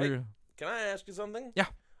 Hey, can I ask you something? Yeah.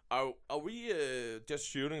 Are we just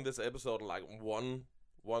shooting this episode like one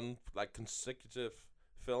like consecutive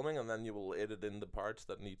filming, and then you will edit in the parts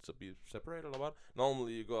that needs to be separated or what?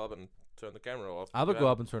 Normally you go up and turn the camera off. I would go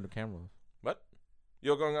up and turn the camera off. What?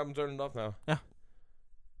 You're going up and turning it off now? Yeah.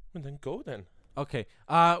 Well, then go then. Okay.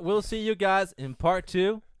 We'll see you guys in part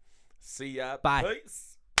 2. See ya. Bye.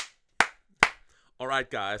 Peace. All right,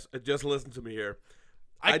 guys. Just listen to me here.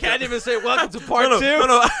 I can't even say welcome to part 2.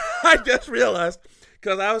 No. I just realized,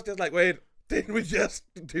 because I was just like, wait, didn't we just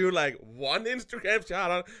do like one Instagram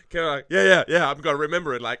shout out? Kind of like, yeah, I'm going to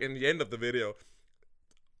remember it like in the end of the video.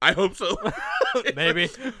 I hope so. Maybe.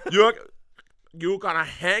 You're going to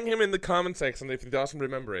hang him in the comment section if he doesn't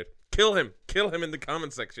remember it. Kill him in the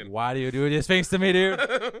comment section. Why do you do these things to me, dude?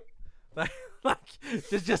 like,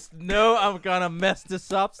 just know I'm gonna mess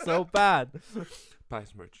this up so bad. Buy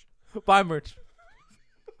merch. Buy merch.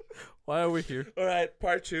 Why are we here? All right,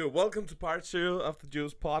 part 2. Welcome to part 2 of the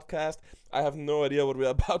Juice podcast. I have no idea what we're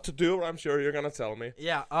about to do, but I'm sure you're gonna tell me.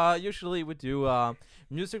 Yeah. Usually we do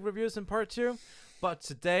music reviews in part 2, but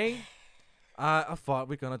today I thought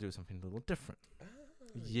we're gonna do something a little different.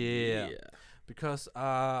 Yeah. Because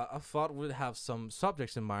I thought we'd have some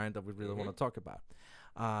subjects in mind that we really want to talk about.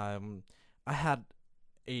 I had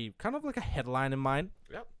a kind of like a headline in mind.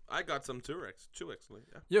 Yep, I got some two actually.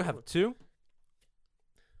 Yeah. You have 2?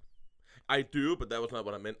 I do, but that was not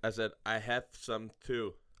what I meant. I said I have some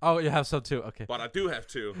too, Oh, you have some too. Okay. but I do have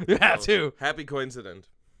two. You have two. Happy coincidence.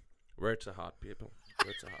 Words are hard, people.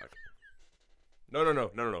 Words are hard.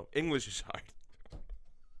 No. English is hard.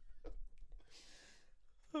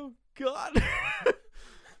 Oh God.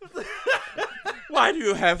 Why do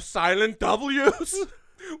you have silent W's?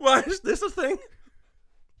 Why is this a thing?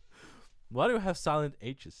 Why do you have silent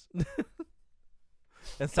H's?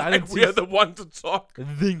 And silent Like we are the one to talk.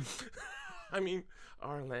 Thing. I mean,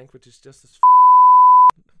 our language is just as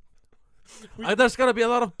There's gonna be a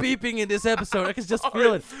lot of beeping in this episode. I can just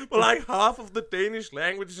feel it. But like half of the Danish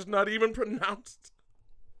language is not even pronounced.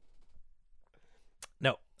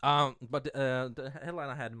 No. But the headline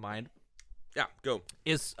I had in mind Yeah, go.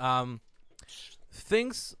 is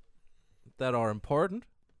things that are important,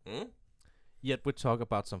 yet we talk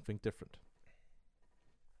about something different.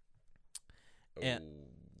 And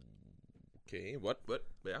Okay, what?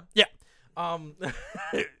 Yeah. yeah.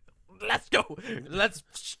 Let's go. Let's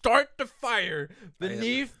start the fire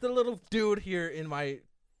beneath the little dude here in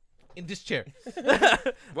this chair.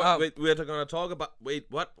 Wait, we're gonna talk about. Wait,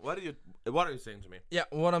 what? What are you saying to me? Yeah,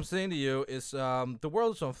 what I'm saying to you is the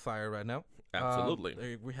world is on fire right now.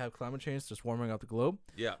 Absolutely. We have climate change that's warming up the globe.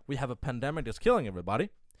 Yeah. We have a pandemic that's killing everybody.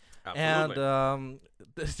 Absolutely. And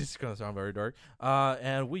this is gonna sound very dark.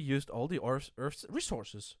 And we used all the Earth's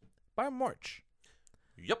resources by March.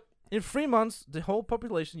 Yep. In 3 months, the whole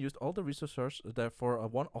population used all the resources that for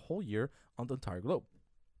a whole year on the entire globe.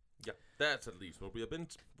 Yeah, that's at least what we have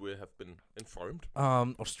been informed.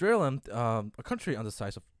 Australia, a country on the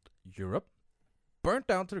size of Europe, burnt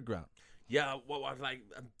down to the ground. Yeah, like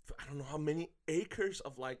I don't know how many acres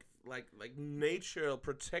of like nature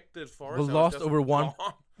protected forest. We that was lost just over gone.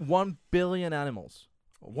 1 billion animals.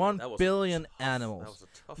 One that was billion That animals. was a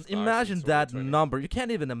tough start Imagine in that 2020. number. You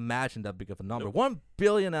can't even imagine that big of a number. Nope. 1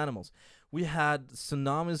 billion animals. We had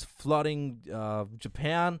tsunamis flooding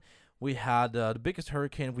Japan. We had the biggest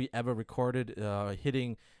hurricane we ever recorded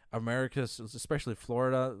hitting Americas, especially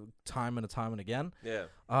Florida, time and again. Yeah.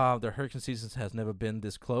 The hurricane season has never been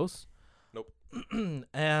this close. Nope.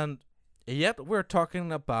 And yet we're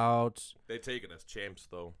talking about... They take it as champs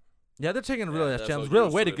though. Yeah, they're taking it really as they're chance. so Real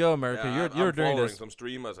used way to to it. go, America. Yeah, You're I'm doing following this. some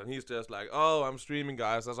streamers, and he's just like, "Oh, I'm streaming,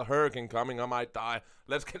 guys. There's a hurricane coming. I might die.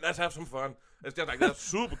 Let's have some fun." It's just like that's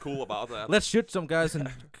super cool about that. Let's shoot some guys in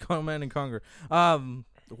Command and Conquer.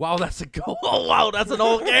 Wow, that's a goal. Oh, wow, that's an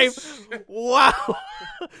old game. Wow.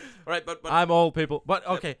 Right, but I'm old, people. But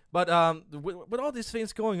okay, but with all these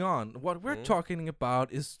things going on, what we're talking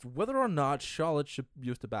about is whether or not Charlotte should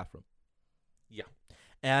use the bathroom. Yeah.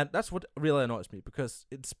 And that's what really annoys me, because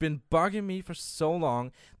it's been bugging me for so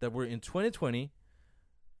long that we're in 2020,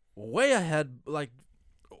 way ahead, like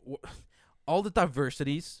all the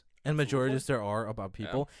diversities and majorities there are about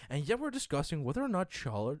people, and yet we're discussing whether or not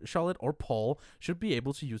Charlotte or Paul should be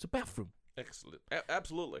able to use a bathroom. excellent,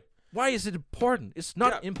 absolutely. Why is it important? It's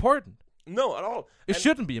not important. No, at all. It And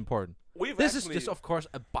shouldn't be important. We've This actually, is just, of course,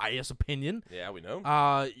 a biased opinion. yeah, we know.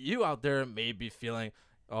 You out there may be feeling,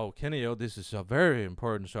 oh, Kenny, this is a very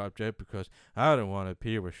important subject because I don't want to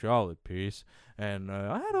pee with Charlotte pees, and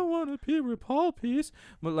I don't want to pee with Paul pees.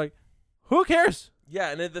 But, like, who cares?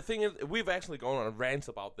 Yeah, and then the thing is, we've actually gone on rants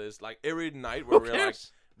about this, like every night where Who we're like,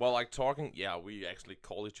 cares? well, like talking. Yeah, we actually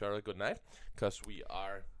call each other good night because we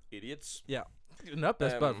are idiots. Yeah. Not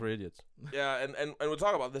best bud for idiots. Yeah, and we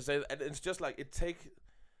talk about this, and it's just like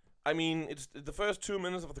I mean, it's the first 2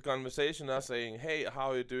 minutes of the conversation are saying, "Hey,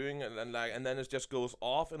 how are you doing?" and then it just goes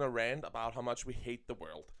off in a rant about how much we hate the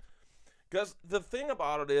world. Because the thing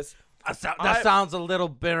about it is, That sounds a little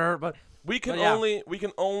bitter, but we can yeah.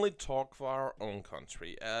 only talk for our own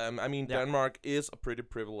country. I mean, Denmark is a pretty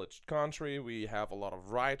privileged country. We have a lot of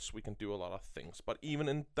rights. We can do a lot of things. But even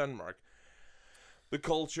in Denmark, the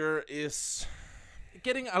culture is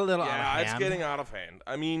getting a little out of hand. it's getting out of hand.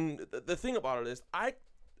 I mean, the thing about it is,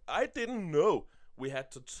 I didn't know we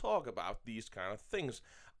had to talk about these kind of things.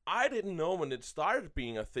 I didn't know when it started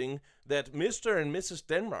being a thing that Mr. and Mrs.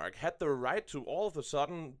 Denmark had the right to all of a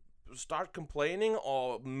sudden start complaining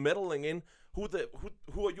or meddling in who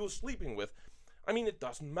are you sleeping with. I mean, it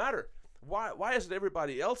doesn't matter. Why is it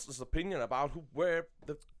everybody else's opinion about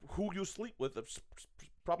who you sleep with? That's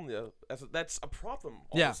a problem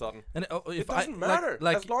all of a sudden. And It doesn't matter.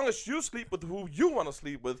 As long as you sleep with who you want to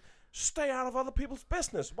sleep with, stay out of other people's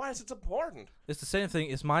business. Why is it important? It's the same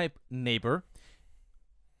thing as my neighbor.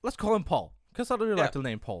 Let's call him Paul, because I really like the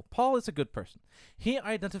name Paul. Paul is a good person. He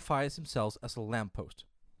identifies himself as a lamppost.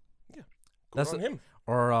 Yeah, good on him.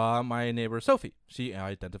 Or my neighbor Sophie. She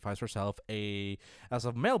identifies herself as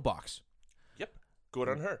a mailbox. Yep, good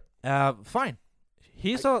on her. Fine.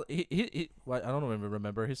 He's he what, I don't even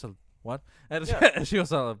remember. He's a what? And Yeah. she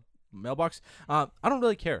was a mailbox. I don't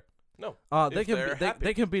really care. No. They If can they're be, happy.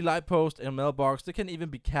 they can be light post and mailbox. They can even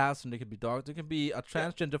be cats and they can be dogs. They can be a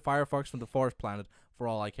transgender firefox from the forest planet for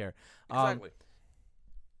all I care. Exactly.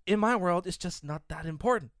 In my world, it's just not that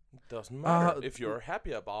important. Doesn't matter. If you're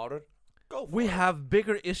happy about it, go for We it. have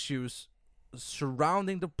bigger issues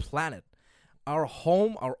surrounding the planet. Our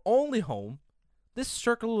home, our only home, this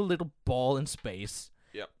circular little ball in space,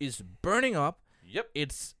 Yep. is burning up. Yep.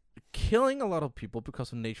 It's killing a lot of people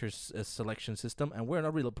because of nature's selection system, and we're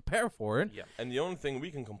not really prepared for it. Yeah. And the only thing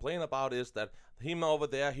we can complain about is that him over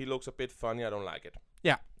there, he looks a bit funny. I don't like it.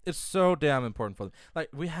 Yeah, it's so damn important for them. Like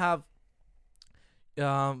we have,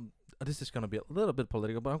 this is gonna be a little bit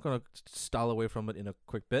political, but I'm gonna style away from it in a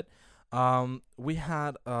quick bit. We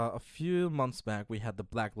had a few months back, we had the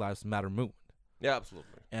Black Lives Matter movement. Yeah, absolutely.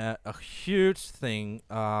 A huge thing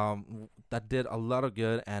that did a lot of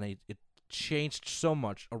good, and it changed so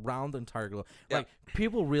much around the entire globe. Yeah. Like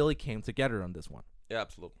people really came together on this one, Yeah,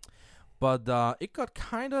 absolutely. but it got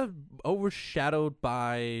kind of overshadowed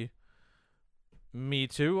by Me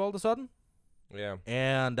Too all of a sudden, Yeah.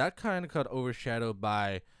 and that kind of got overshadowed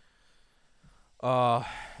by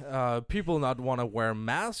people not want to wear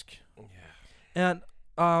mask. Yeah. And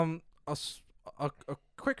a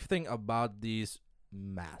quick thing about these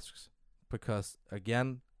masks, because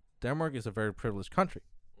again, Denmark is a very privileged country.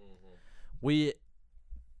 We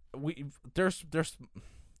there's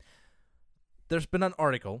been an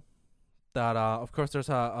article that of course there's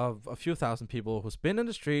a few thousand people who's been in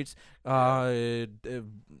the streets,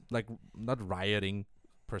 like not rioting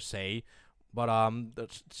per se, but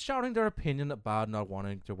shouting their opinion about not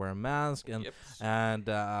wanting to wear a mask and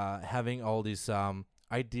Yep. having all these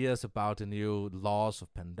ideas about the new laws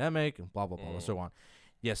of pandemic and blah blah blah and so on.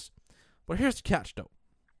 Yes, but here's the catch though.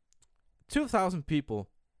 2,000 people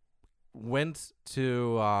went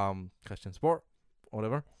to Christiansborg,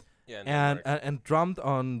 whatever, Yeah. and drummed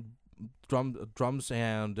on drums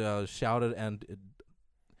and shouted and it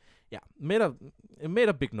made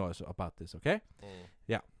a big noise about this. Okay,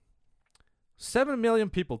 7 million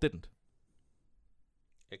people didn't.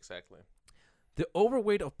 Exactly. The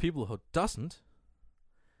overweight of people who doesn't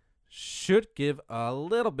should give a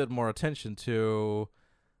little bit more attention to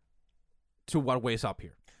what weighs up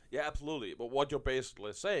here. Yeah, absolutely. But what you're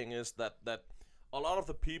basically saying is that a lot of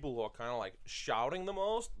the people who are kind of like shouting the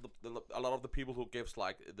most, a lot of the people who gives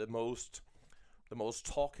like the most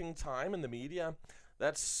talking time in the media,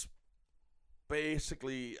 that's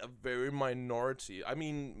basically a very minority. I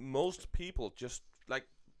mean, most people just like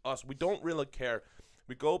us, we don't really care.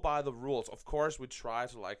 We go by the rules. Of course, we try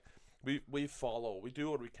to like we follow. We do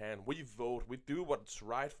what we can. We vote. We do what's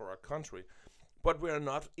right for our country, but we are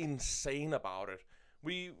not insane about it.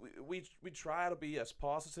 We try to be as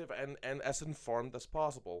positive and as informed as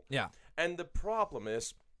possible. Yeah. And the problem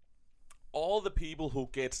is, all the people who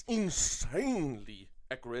get insanely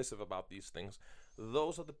aggressive about these things,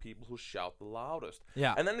 those are the people who shout the loudest.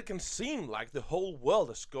 Yeah. And then it can seem like the whole world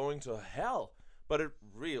is going to hell, but it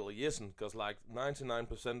really isn't, because like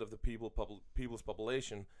 99% of the people's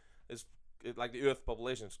population is like the Earth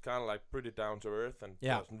population is kind of like pretty down to earth and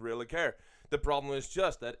doesn't really care. The problem is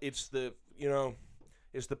just that it's the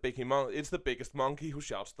it's the biggest monkey who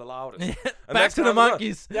shouts the loudest. And Back that's to the kind of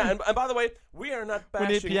monkeys. Yeah, and by the way, we are not We need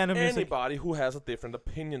bashing piano music. anybody who has a different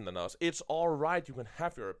opinion than us. It's all right, you can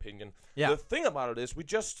have your opinion. Yeah. The thing about it is we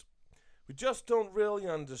just don't really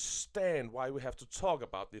understand why we have to talk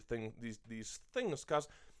about these things. Because,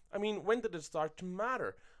 I mean, when did it start to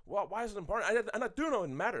matter? Why is it important? And I do know it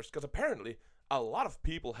matters, because apparently a lot of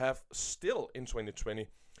people have still in 2020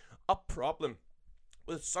 a problem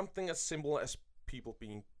with something as simple as people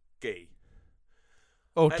being gay.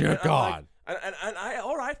 Oh dear God. And I,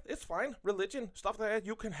 all right, it's fine. Religion, stuff like that.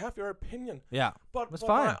 You can have your opinion. Yeah. But That's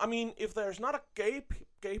fine. I mean, if there's not a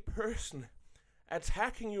gay person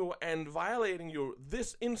attacking you and violating you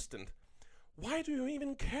this instant, why do you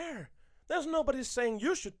even care? There's nobody saying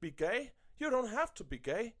you should be gay. You don't have to be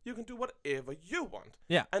gay. You can do whatever you want.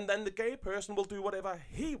 Yeah. And then the gay person will do whatever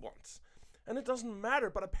he wants. And it doesn't matter,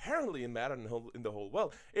 but apparently it matters in the whole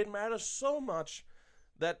world. It matters so much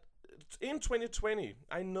that in 2020,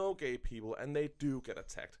 I know gay people, and they do get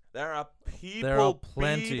attacked. There are people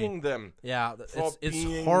plenty. beating them. Yeah, for it's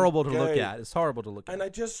being horrible to look gay. at. It's horrible to look And at. I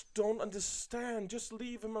just don't understand. Just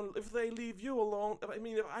leave them. If they leave you alone, I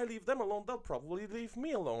mean, if I leave them alone, they'll probably leave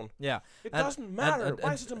me alone. Yeah. It And- doesn't matter. and-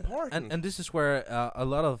 Why is it important? And this is where a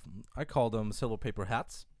lot of, I call them silver paper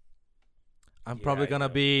hats. I'm probably gonna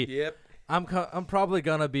be Yep. I'm probably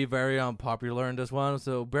gonna be very unpopular in this one,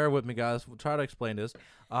 so bear with me, guys. We'll try to explain this.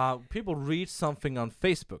 People read something on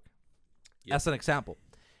Facebook, as an example,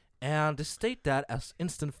 and they state that as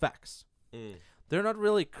instant facts. They're not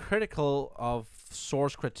really critical of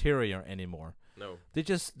source criteria anymore. No. They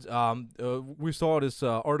just we saw this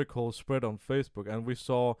article spread on Facebook, and we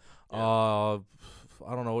saw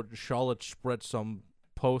I don't know, Charlotte spread some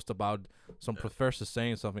post about some professor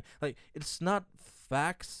saying something. Like, it's not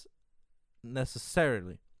facts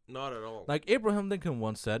necessarily. Not at all. Like Abraham Lincoln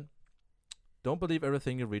once said, "Don't believe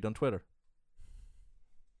everything you read on Twitter."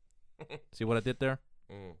 See what I did there?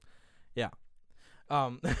 Yeah.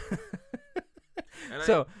 And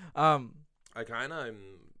so I kind of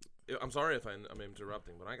I'm sorry if I'm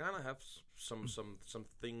interrupting, but I kind of have some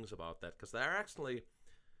things about that, because there are actually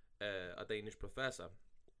a Danish professor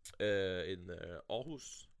in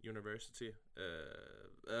Aarhus University.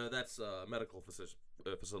 That's a medical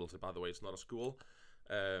facility, by the way. It's not a school.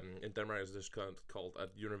 In Denmark, it's just called a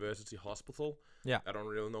university hospital. Yeah. I don't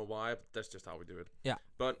really know why, but that's just how we do it. Yeah.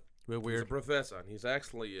 But we're weird. He's a professor, and he's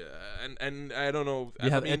actually and I don't know.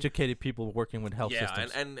 You have educated people working with health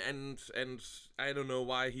systems. and I don't know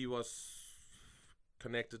why he was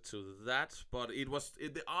connected to that, but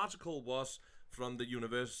the article was from the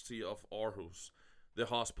University of Aarhus, the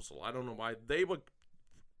hospital. I don't know why they were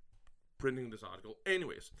printing this article.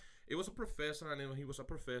 Anyways, it was a professor, and he was a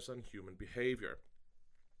professor in human behavior.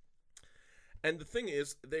 And the thing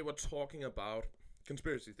is, they were talking about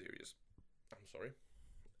conspiracy theories. I'm sorry.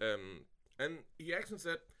 And he actually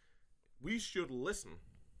said, we should listen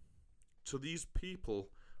to these people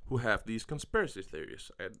who have these conspiracy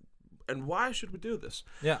theories. And why should we do this?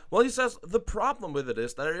 Yeah. Well, he says the problem with it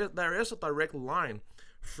is there is a direct line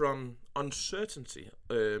from uncertainty,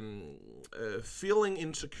 feeling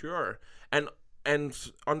insecure, and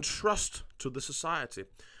untrust to the society.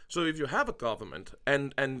 So if you have a government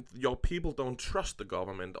and your people don't trust the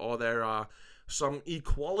government, or there are some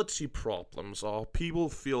equality problems, or people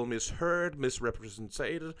feel misheard,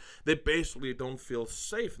 misrepresented, they basically don't feel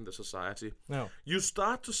safe in the society. No. You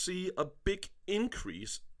start to see a big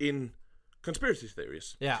increase in conspiracy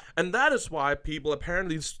theories. Yeah. And that is why people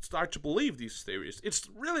apparently start to believe these theories. It's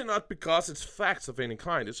really not because it's facts of any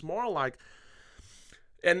kind. It's more like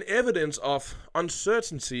an evidence of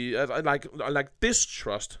uncertainty, like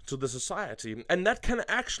distrust to the society. And that can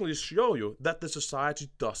actually show you that the society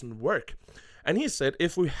doesn't work. And he said,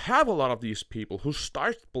 if we have a lot of these people who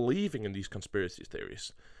start believing in these conspiracy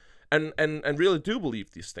theories, and really do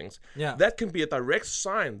believe these things, that can be a direct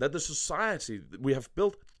sign that the society we have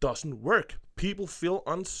built doesn't work. People feel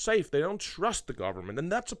unsafe. They don't trust the government.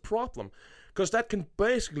 And that's a problem, because that can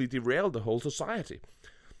basically derail the whole society.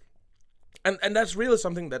 And that's really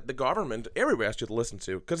something that the government everywhere should listen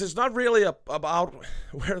to, because it's not really about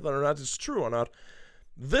whether or not it's true or not.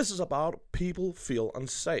 This is about people feel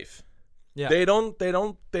unsafe. Yeah. They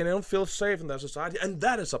don't feel safe in their society, and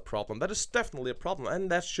that is a problem. That is definitely a problem, and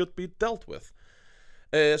that should be dealt with.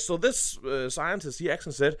 So this scientist, he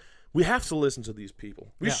actually said, we have to listen to these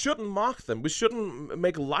people. We shouldn't mock them. We shouldn't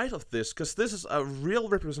make light of this, because this is a real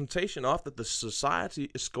representation of that the society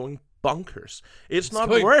is going bonkers. It's not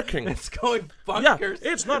working. It's going bonkers. Yeah,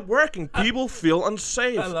 it's not working. People feel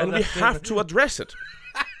unsafe, and we have to address it.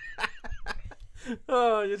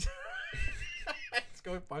 Oh, it's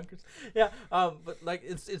going bonkers. Yeah, but like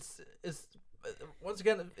it's once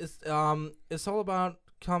again it's all about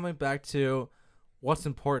coming back to what's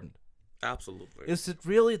important. Absolutely. Is it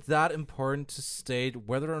really that important to state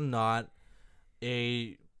whether or not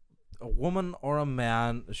a woman or a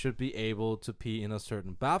man should be able to pee in a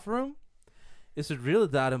certain bathroom? Is it really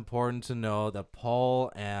that important to know that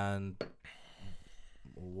Paul and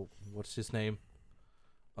what's his name?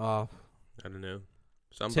 I don't know.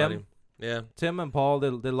 Somebody. Tim? Yeah. Tim and Paul,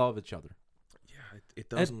 they love each other. Yeah, it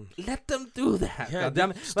doesn't. And let them do that.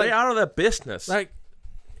 Yeah, stay out of their business. Like,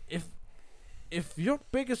 if your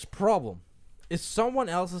biggest problem is someone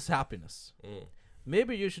else's happiness,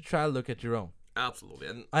 maybe you should try to look at your own.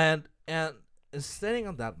 Absolutely. And standing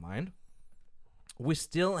on that mind, we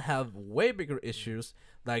still have way bigger issues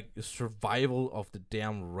like survival of the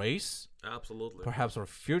damn race. Absolutely. Perhaps our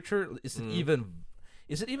future. Is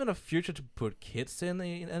it even a future to put kids in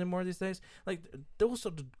anymore these days? Like, those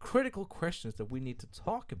are the critical questions that we need to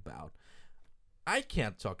talk about. I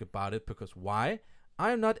can't talk about it because why?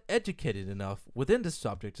 I am not educated enough within this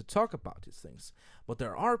subject to talk about these things. But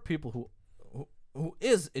there are people who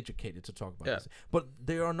is educated to talk about this, but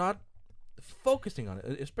they are not focusing on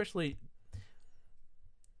it, especially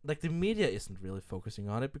like the media isn't really focusing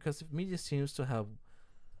on it, because the media seems to have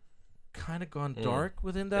kind of gone dark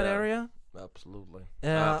within that area. Absolutely. Uh,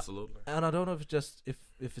 Absolutely. and I don't know if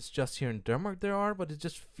it's just here in Denmark there are, but it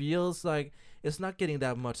just feels like it's not getting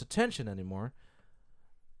that much attention anymore,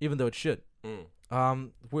 even though it should.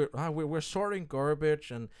 Mm. We're sorting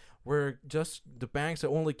garbage, and the banks are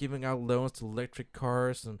only giving out loans to electric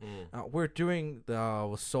cars, and we're doing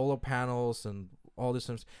the solar panels and all these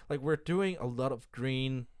things. Like, we're doing a lot of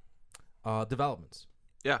green developments.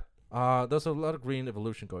 Yeah. There's a lot of green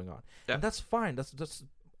evolution going on, Yeah. and that's fine. That's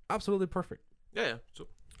absolutely perfect. Yeah. So.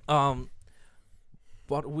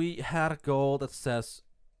 But we had a goal that says,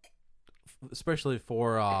 especially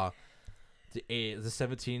for the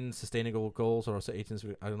 17 sustainable goals, or also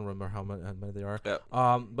 18. I don't remember how many they are. Yeah.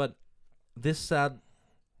 But this said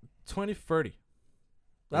 2030.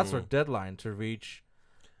 That's our deadline to reach.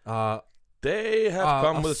 They have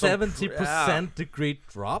come a with 70% degree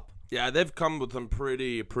drop. Yeah, they've come with some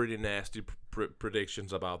pretty nasty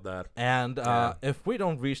predictions about that. And if we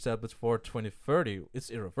don't reach that before 2030, it's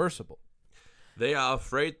irreversible. They are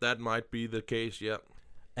afraid that might be the case. Yeah.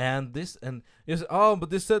 And but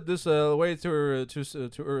they said this way too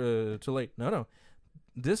late. No.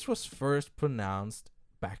 This was first pronounced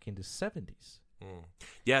back in the 70s.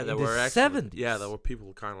 Yeah, there In were the actually 70s. Yeah, there were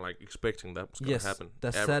people kind of like expecting that was going to happen.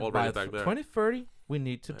 That said by already back there. 2030 we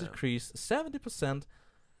need to decrease 70%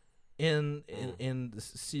 in the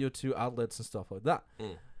CO2 outlets and stuff like that.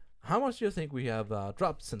 How much do you think we have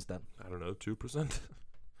dropped since then? I don't know, 2%.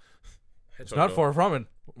 It's not far from it.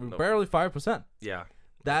 We're barely 5%. Yeah,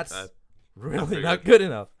 that's really not good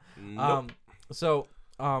enough. Nope.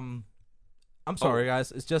 I'm sorry,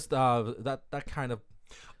 guys. It's just that kind of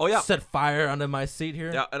set fire under my seat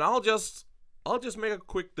here. Yeah, and I'll just make a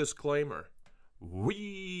quick disclaimer.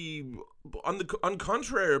 We on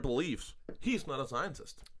contrary beliefs, he's not a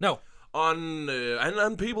scientist. No.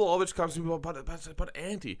 And people always come to me, but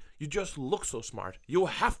Andy, you just look so smart. You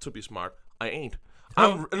have to be smart. I ain't.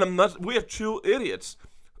 I'm not. We are two idiots.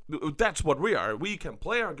 That's what we are. We can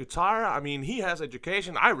play our guitar. I mean, he has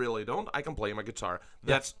education. I really don't. I can play my guitar.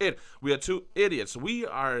 That's it. We are two idiots. We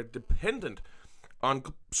are dependent on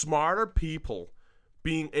smarter people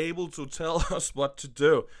being able to tell us what to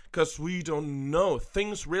do, because we don't know.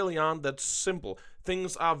 Things really aren't that simple.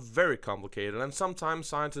 Things are very complicated, and sometimes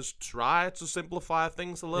scientists try to simplify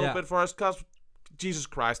things a little bit for us, because, Jesus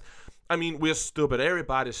Christ, I mean, we're stupid.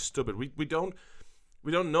 Everybody's stupid. We don't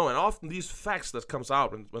know, and often these facts that comes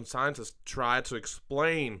out when scientists try to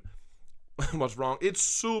explain what's wrong, it's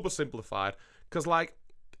super simplified, because, like,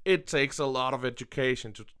 it takes a lot of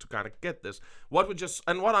education to kind of get this. What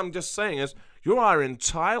I'm just saying is, you are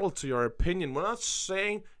entitled to your opinion. We're not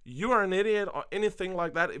saying you are an idiot or anything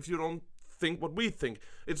like that if you don't think what we think.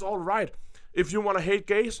 It's all right. If you want to hate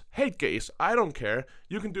gays, hate gays. I don't care.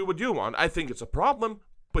 You can do what you want. I think it's a problem,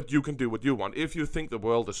 but you can do what you want. If you think the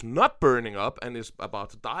world is not burning up and is about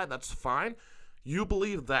to die, that's fine. You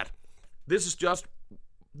believe that. This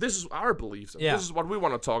is our beliefs. And This is what we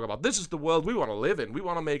want to talk about. This is the world we want to live in. We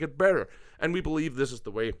want to make it better, and we believe this is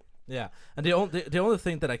the way. Yeah, and the only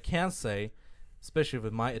thing that I can say, especially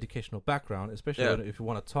with my educational background, especially if you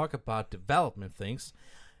want to talk about development things,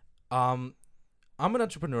 I'm an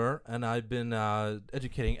entrepreneur, and I've been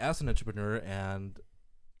educating as an entrepreneur, and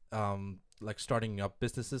like starting up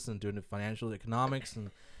businesses and doing the financial economics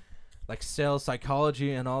and like sales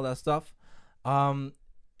psychology and all that stuff.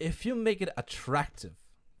 If you make it attractive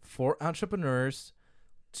for entrepreneurs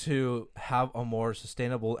to have a more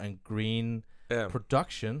sustainable and green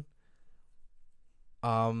production,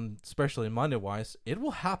 especially money-wise, it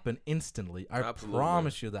will happen instantly. I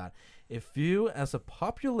promise you that. If you, as a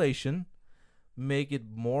population, make it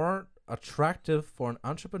more attractive for an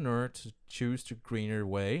entrepreneur to choose the greener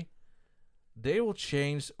way, they will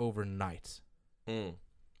change overnight.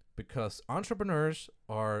 Because entrepreneurs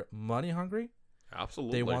are money hungry.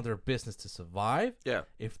 Absolutely. They want their business to survive. Yeah.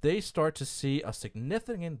 If they start to see a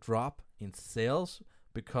significant drop in sales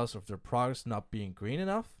because of their products not being green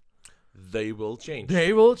enough, they will change.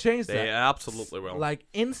 They will change that. They absolutely will. Like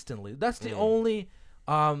instantly. That's the only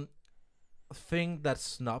thing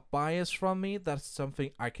that's not biased from me. That's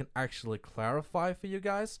something I can actually clarify for you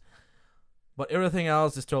guys. But everything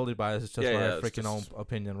else is totally biased. It's just my freaking own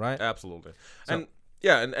opinion, right? Absolutely. So,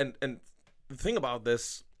 and the thing about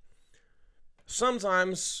this,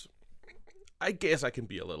 sometimes I guess I can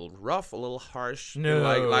be a little rough, a little harsh. No.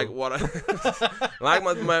 Like what I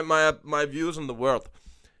like my views on the world.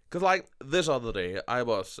 Cause like this other day I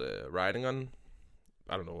was writing on,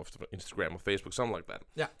 I don't know if it's Instagram or Facebook, something like that.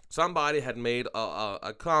 Yeah. Somebody had made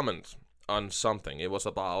a comment on something. It was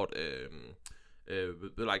about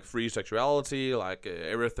with, like free sexuality, like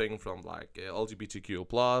everything from like LGBTQ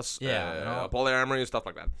plus, polyamory, stuff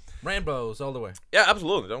like that. Rainbows all the way. Yeah,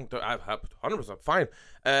 absolutely. Don't I have 100% fine.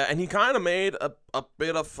 And he kind of made a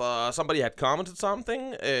bit of somebody had commented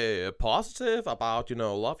something positive about, you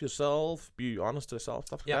know, love yourself, be honest to yourself,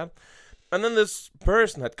 stuff like that. And then this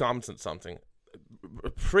person had commented something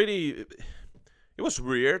pretty. It was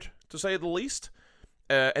weird to say the least,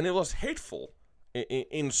 and it was hateful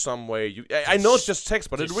in some way. I know it's just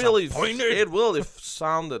text, but it really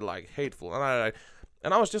sounded like hateful, and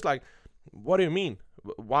I was just like, what do you mean?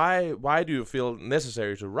 Why do you feel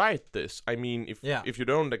necessary to write this? I mean, if you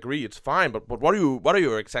don't agree, it's fine. But what are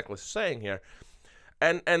you exactly saying here?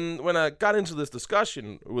 And when I got into this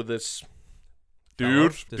discussion with this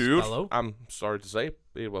dude, fellow. I'm sorry to say,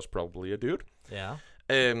 it was probably a dude. Yeah.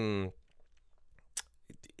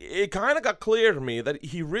 It kind of got clear to me that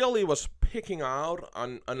he really was picking out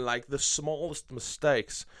on like the smallest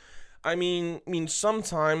mistakes. I mean,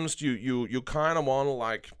 sometimes you kind of want to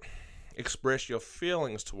like express your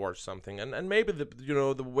feelings towards something, and maybe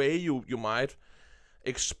the way you might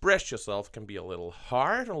express yourself can be a little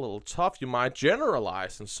hard, a little tough. You might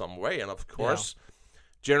generalize in some way, and of course,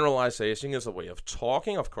 generalization is a way of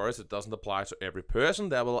talking. Of course, it doesn't apply to every person.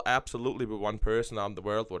 There will absolutely be one person out in the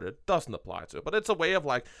world where it doesn't apply to. But it's a way of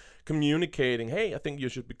like communicating, hey, I think you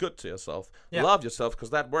should be good to yourself. Love yourself,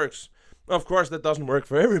 because that works. Of course, that doesn't work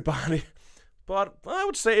for everybody. But I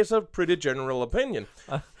would say it's a pretty general opinion.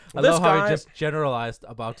 I love how he just generalized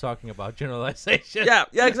about talking about generalization. Yeah,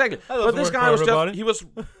 exactly. But this guy was was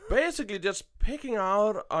basically just picking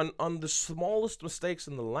out on the smallest mistakes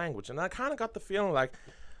in the language. And I kind of got the feeling like,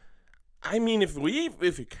 I mean, if we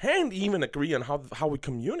can't even agree on how we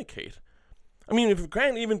communicate, I mean, if we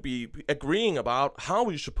can't even be agreeing about how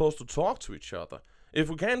we're supposed to talk to each other, if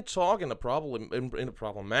we can't talk in a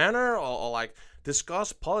proper manner, or like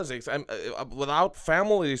discuss politics and without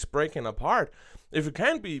families breaking apart, if we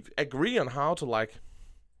can't agree on how to like,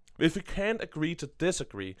 if we can't agree to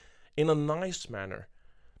disagree in a nice manner,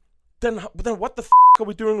 then what the are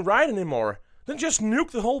we doing right anymore? Then just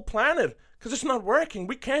nuke the whole planet, because it's not working.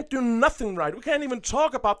 We can't do nothing right. We can't even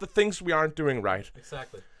talk about the things we aren't doing right.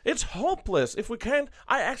 Exactly. It's hopeless if we can't.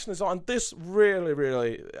 I actually saw on this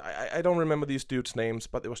really, I don't remember these dudes' names,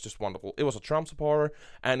 but it was just wonderful. It was a Trump supporter,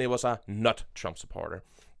 and it was a not Trump supporter.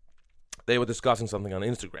 They were discussing something on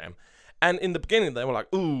Instagram. And in the beginning, they were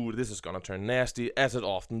like, ooh, this is going to turn nasty, as it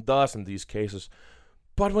often does in these cases.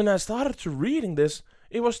 But when I started to reading this,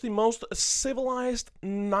 it was the most civilized,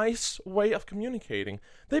 nice way of communicating.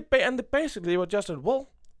 They basically were just said, well,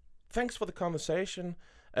 thanks for the conversation.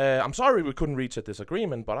 I'm sorry we couldn't reach a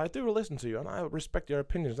disagreement, but I do listen to you, and I respect your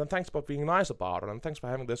opinions, and thanks for being nice about it, and thanks for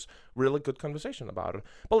having this really good conversation about it.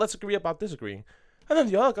 But let's agree about disagreeing. And then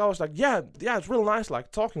the other guy was like, yeah, it's real nice,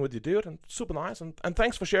 like, talking with you, dude, and super nice, and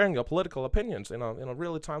thanks for sharing your political opinions in a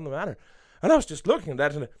really timely manner. And I was just looking at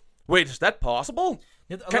that, and wait, is that possible?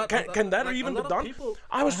 Yeah, can that like, even be done?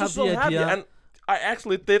 I was just so happy, and I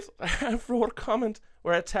actually did. I wrote a comment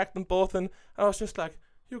where I tagged them both, and I was just like,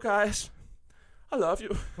 you guys, I love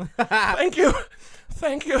you. Thank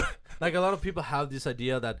you. Like, a lot of people have this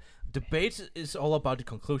idea that debate is all about the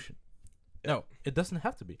conclusion. No, it doesn't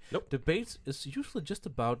have to be. Nope. Debate is usually just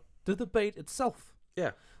about the debate itself.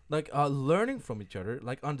 Yeah. Like learning from each other,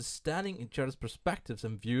 like understanding each other's perspectives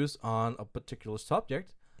and views on a particular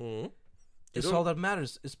subject. Is all that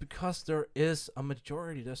matters. It's because there is a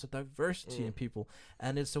majority, there's a diversity in people,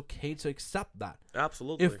 and it's okay to accept that.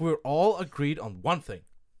 Absolutely. If we're all agreed on one thing,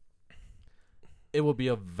 it will be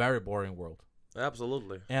a very boring world.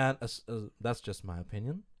 Absolutely. And that's just my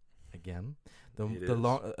opinion. Again,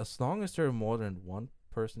 as long as there are more than one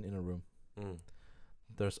person in a room,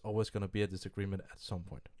 there's always going to be a disagreement at some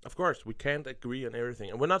point. Of course, we can't agree on everything,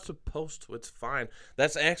 and we're not supposed to. It's fine.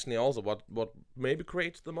 That's actually also what maybe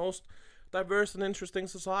creates the most diverse and interesting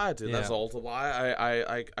society. Yeah. That's also why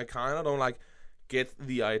I kind of don't like get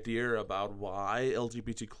the idea about why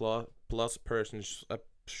LGBT plus persons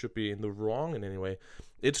should be in the wrong in any way.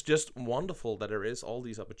 It's just wonderful that there is all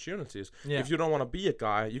these opportunities. Yeah. If you don't want to be a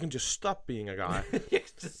guy, you can just stop being a guy.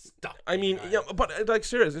 Just stop. I mean, yeah, but like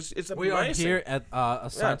serious, it's amazing. We are here at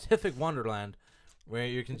a scientific wonderland where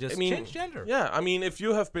you can just change gender. Yeah, I mean, if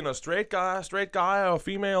you have been a straight guy or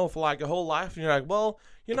female for like a whole life, and you're like, well,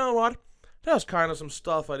 you know what? There's kind of some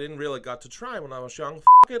stuff I didn't really got to try when I was young.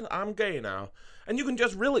 F it, I'm gay now. And you can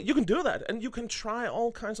just you can do that. And you can try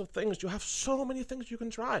all kinds of things. You have so many things you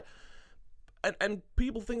can try. And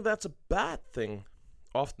people think that's a bad thing,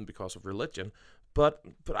 often because of religion. But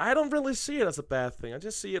I don't really see it as a bad thing. I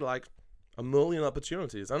just see it like a million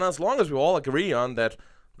opportunities. And as long as we all agree on that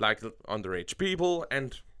like underage people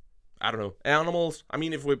and I don't know, animals. I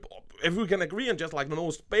mean, if we can agree on just like the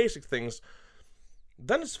most basic things,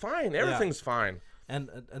 then it's fine. Everything's fine. And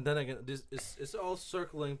then again, this is all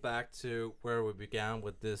circling back to where we began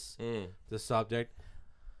with this subject.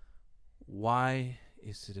 Why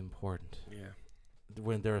is it important? Yeah.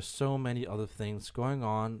 When there are so many other things going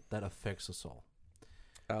on that affects us all.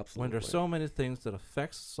 Absolutely. When there's so many things that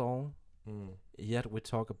affects us all, yet we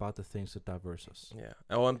talk about the things that diverse us. Yeah.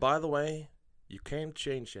 Oh, and by the way, you can't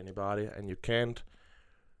change anybody, and you can't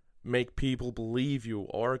make people believe you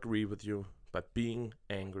or agree with you by being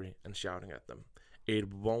angry and shouting at them.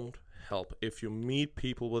 It won't help. If you meet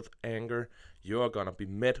people with anger, you're gonna be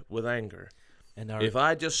met with anger. And if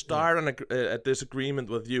I just start a disagreement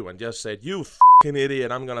with you and just said, "You fucking idiot,"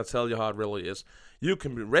 I'm gonna tell you how it really is. You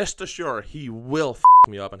can be rest assured he will fuck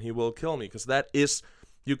me up and he will kill me, because that is,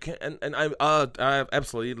 you can, and I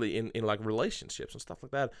absolutely in like relationships and stuff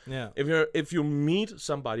like that. Yeah. If you meet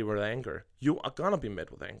somebody with anger, you are gonna be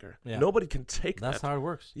met with anger. Yeah. Nobody can take that. That's how it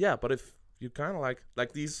works. Yeah, but if you kind of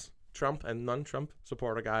like these Trump and non-Trump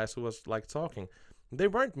supporter guys who was like talking, they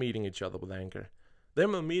weren't meeting each other with anger. They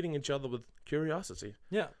were meeting each other with curiosity.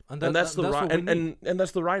 Yeah, and that's the right and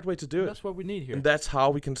that's the right way to do it. That's what we need here. And that's how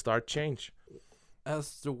we can start change.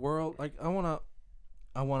 As the world, like I wanna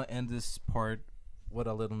end this part with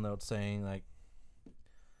a little note saying, like,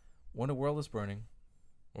 when the world is burning,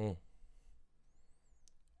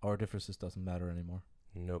 our differences doesn't matter anymore.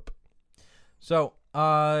 Nope. So,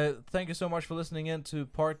 thank you so much for listening in to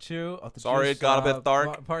part 2 of the Sorry, Juice, it got a bit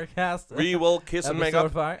dark. Podcast. We will kiss and make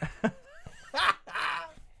up.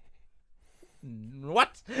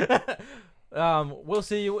 What? We'll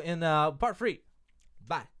see you in part 3.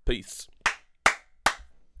 Bye. Peace.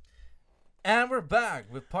 And we're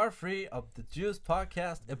back with part 3 of the Juice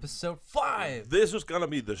Podcast, episode 5. This is gonna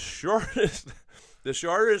be the shortest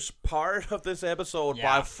part of this episode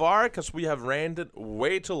by far, because we have ranted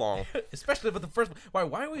way too long. Especially with the first. Why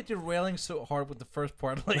are we derailing so hard with the first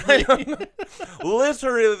part lately?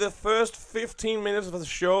 Literally, the first 15 minutes of the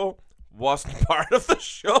show wasn't part of the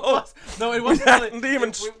show. No, it wasn't. We hadn't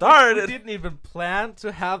even started. We didn't even plan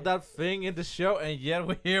to have that thing in the show, and yet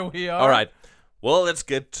here we are. All right. Well, let's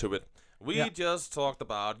get to it. We just talked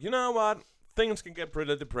about, you know what? Things can get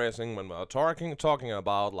pretty depressing when we're talking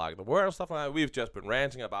about like the world stuff like that. We've just been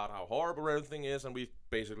ranting about how horrible everything is, and we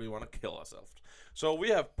basically want to kill ourselves. So we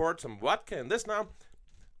have poured some vodka in this now.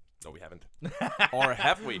 No, we haven't. Or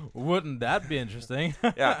have we? Wouldn't that be interesting?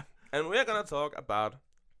 Yeah. And we're gonna talk about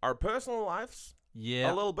our personal lives.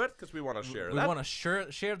 A little bit, because we want to share that. We want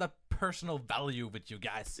to share that personal value with you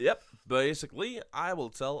guys. Yep. Basically, I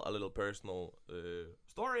will tell a little personal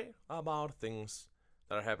story about things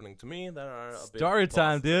that are happening to me that are a story bit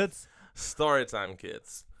time, dudes. Story time,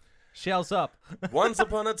 kids. Shells up. Once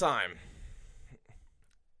upon a time,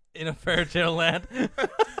 in a fairy tale land.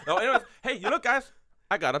 No, anyways, hey, you look, guys,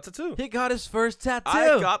 I got a tattoo. He got his first tattoo.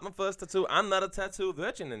 I got my first tattoo. I'm not a tattoo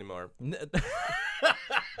virgin anymore.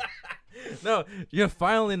 No, you're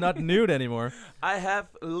finally not nude anymore. I have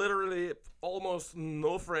literally almost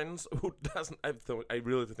no friends who doesn't. I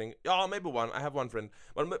really think. Oh, maybe one. I have one friend,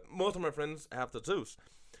 but most of my friends have tattoos,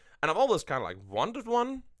 and I've always kind of like wanted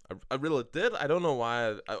one. I really did. I don't know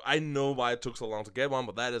why. I know why it took so long to get one,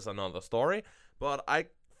 but that is another story. But I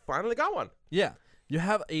finally got one. Yeah. You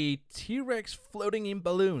have a T-Rex floating in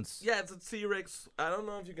balloons. Yeah, it's a T-Rex. I don't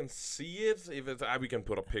know if you can see it. If it's, we can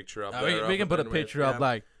put a picture up there. We can put a picture up,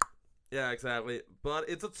 like. Yeah, exactly. But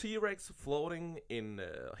it's a T-Rex floating in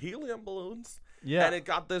helium balloons. Yeah. And it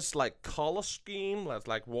got this, like, color scheme. That's,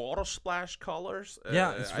 like, water splash colors.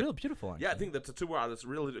 Yeah, it's really beautiful, actually. Yeah, I think the tattoo artist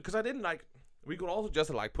really... Because I didn't, like... We could also just,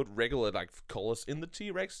 like, put regular, like, colors in the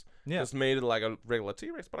T-Rex. Yeah. Just made it like a regular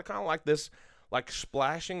T-Rex. But I kind of like this, like,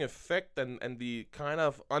 splashing effect and the kind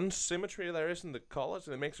of unsymmetry there is in the colors.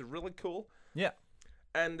 And it makes it really cool. Yeah.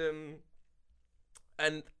 And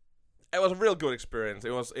it was a real good experience.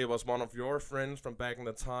 It was one of your friends from back in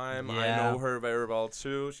the time. Yeah. I know her very well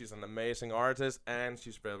too. She's an amazing artist, and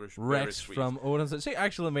she's very Rex sweet. from Odin. She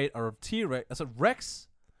actually made a T-Rex. So Rex,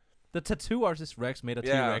 the tattoo artist Rex, made a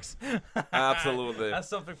T-Rex. Absolutely. That's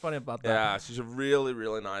something funny about that. Yeah, she's a really,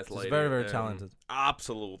 really nice lady. She's very, very talented.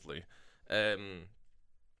 Absolutely. And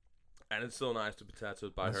it's so nice to be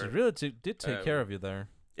tattooed by her. She really did take care of you there.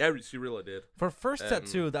 Yeah, she really did. For first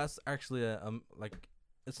tattoo, that's actually like.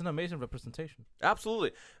 It's an amazing representation.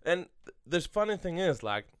 Absolutely. And this funny thing is,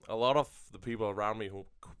 like, a lot of the people around me who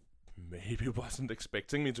maybe wasn't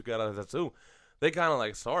expecting me to get a tattoo, they kind of,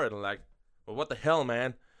 like, saw it and, like, well, what the hell,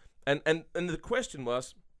 man? And the question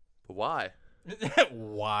was, but why?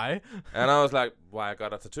 Why? And I was like, why I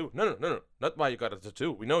got a tattoo? No, not why you got a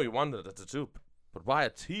tattoo. We know you wanted a tattoo, but why a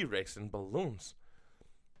T-Rex in balloons?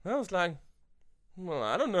 And I was like, well,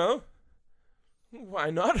 I don't know. Why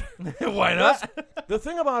not? Why not? The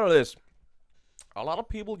thing about it is, a lot of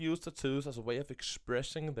people use tattoos as a way of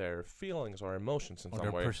expressing their feelings or emotions in Or some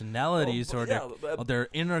their way. personalities, or their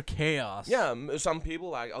inner chaos. Yeah, some people,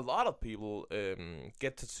 like a lot of people,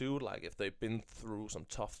 get tattooed like if they've been through some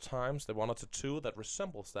tough times. They want a tattoo that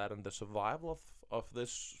resembles that and the survival of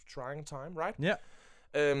this trying time, right? Yeah.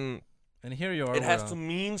 Um, And here you are. it has to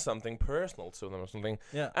mean something personal to them or something.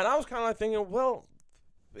 Yeah. And I was kind of like thinking, well,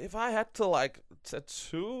 if I had to like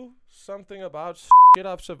tattoo something about shit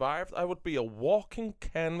I've survived, I would be a walking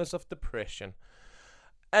canvas of depression.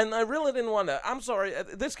 And I really didn't want to. I'm sorry,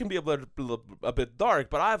 this can be a bit dark,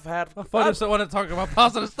 but I've had. I thought I want to talk about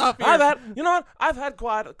positive stuff here. I've had, you know what? I've had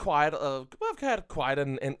quite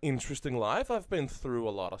an interesting life. I've been through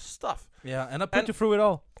a lot of stuff. Yeah, and I put you through it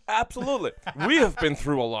all. Absolutely, we have been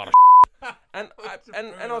through a lot of. And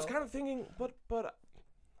I was kind of thinking, but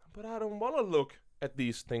I don't want to look at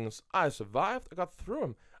these things. I survived. I got through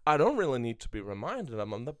them. I don't really need to be reminded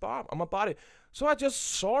I'm on my body. So I just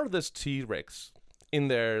saw this T-Rex in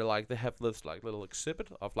there, like they have this like little exhibit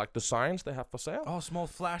of like designs they have for sale. Oh, small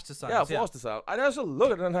flash designs. Yeah, flash design. I just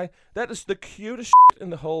look at it and I, that is the cutest shit in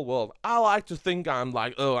the whole world. I like to think I'm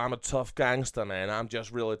like, oh, I'm a tough gangster, man. I'm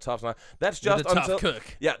just really tough. That's just You're the until tough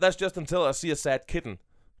cook. Yeah, that's just until I see a sad kitten.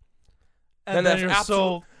 And then that's you're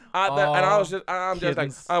so. and I'm just like,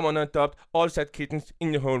 kittens. I want to adopt all sad kittens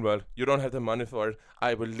in the whole world. You don't have the money for it.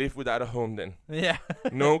 I will live without a home then. Yeah.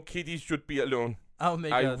 No kitties should be alone. I'll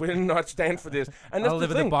make I will not stand for this. And that's I'll the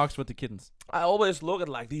live in thing. the box with the kittens. I always look at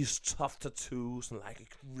like these tough tattoos and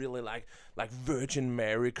like really like Virgin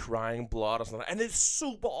Mary crying blood or something, and it's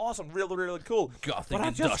super awesome, really really cool. Gothic But I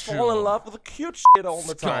just industrial. fall in love with the cute shit all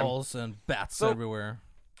the time. Skulls and bats So- everywhere.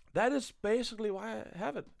 That is basically why I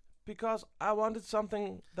have it, because I wanted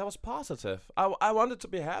something that was positive. I wanted to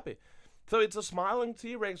be happy. So it's a smiling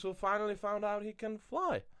T-Rex who finally found out he can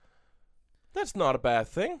fly. That's not a bad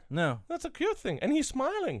thing. No. That's a cute thing, and he's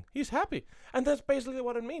smiling. He's happy, and that's basically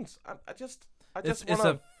what it means. I just It's want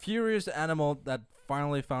a furious animal that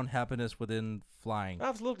finally found happiness within flying.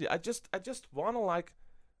 Absolutely. I just want to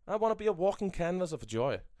I want to be a walking canvas of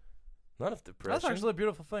joy, not of depression. That's actually a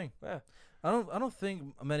beautiful thing. Yeah. I don't think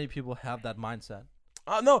many people have that mindset.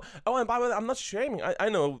 No. Oh, and by the way, I'm not shaming. I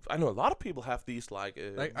know a lot of people have these like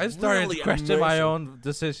I started really to question my amazing- own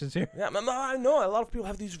decisions here. Yeah, I know a lot of people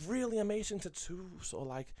have these really amazing tattoos, or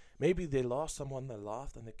like maybe they lost someone they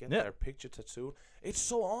loved and they get Yeah. their picture tattooed. It's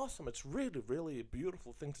so awesome. It's really, really a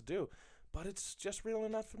beautiful thing to do, but it's just really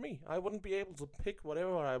not for me. I wouldn't be able to pick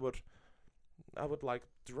whatever I would like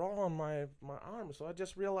draw on my arm. So I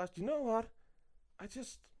just realized, you know what? I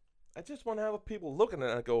just want to have people looking at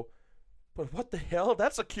it and go, but what the hell?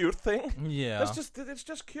 That's a cute thing. Yeah. It's just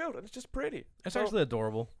cute and it's just pretty. It's So, actually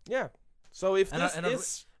adorable. yeah. So if And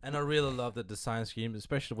this And I really love the design scheme,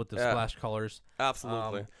 especially with the Yeah. splash colors.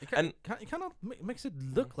 absolutely. It And- kind of makes it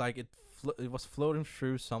look like it was floating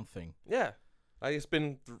through something. Yeah, like it's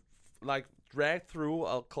been like dragged through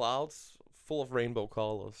clouds full of rainbow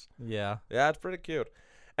colors. Yeah. Yeah, it's pretty cute,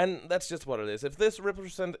 and that's just what it is. If this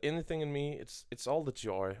represents anything in me, it's all the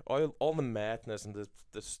joy, all the madness, and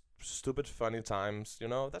the stupid funny times. You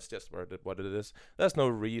know, that's just what it is. There's no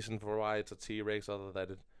reason for why it's a T-Rex other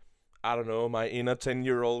than I don't know, my inner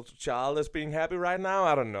 10-year-old child is being happy right now.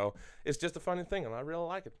 I don't know. It's just a funny thing, and I really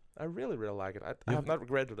like it. I really, really like it. I have not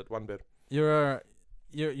regretted it one bit. You're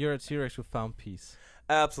a T-Rex who found peace.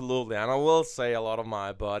 Absolutely, and I will say a lot of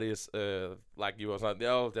my buddies, like you was not,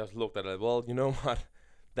 just looked at it. Well, you know what?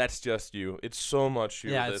 That's just you. It's so much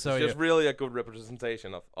you. Yeah, It's so just you. really a good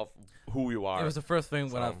representation of who you are. It was the first thing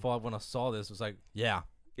when I So- thought when I saw this. It was like, yeah,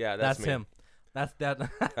 yeah, that's me. him. That's that.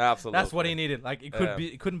 Absolutely. That's what he needed. Like it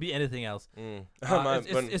couldn't be anything else. Mm.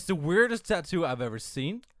 It's the weirdest tattoo I've ever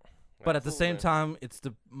seen, but at the same Absolutely. time, it's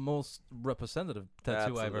the most representative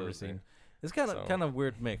tattoo I've ever Absolutely. seen. It's kind of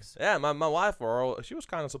weird mix. Yeah, my wife, she was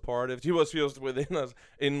kind of supportive. She was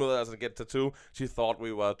in with us to get tattoo. She thought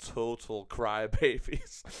we were total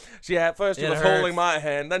crybabies. She was It holding hurts. my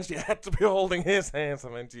hand, then she had to be holding his hands. I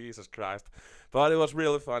mean, Jesus Christ. But it was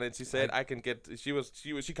really funny. And she said I can get. She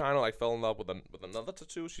kind of like fell in love with another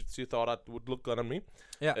tattoo. She thought it would look good on me.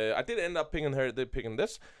 Yeah. I did end up picking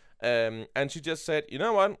this, and she just said, you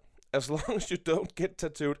know what? As long as you don't get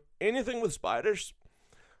tattooed anything with spiders,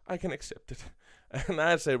 I can accept it. And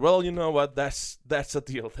I said, well, you know what? That's a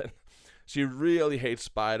deal then. She really hates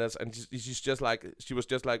spiders, and she was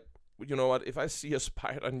just like, you know what? If I see a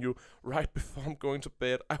spider on you right before I'm going to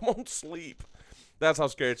bed, I won't sleep. That's how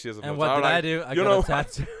scared she is of And us. what I'm did like, I do? I you got know a what?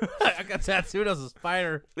 tattoo. I got tattooed as a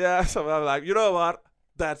spider. Yeah, so I'm like, you know what?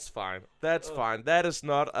 That's fine. That's fine. That is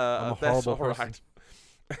not. I'm a that's horrible all person. right.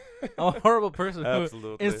 I'm a horrible person who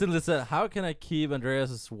Absolutely. instantly said, "How can I keep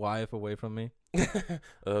Andreas's wife away from me?"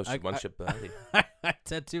 Oh, she I- wants your body. I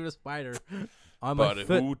tattooed a spider on my But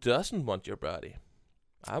foot. who doesn't want your body?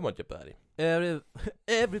 I want your body.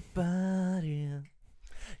 Everybody.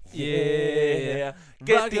 Yeah, Rock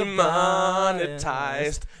get your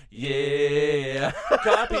demonetized. Yeah,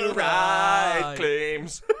 copyright Right.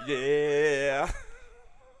 claims. Yeah.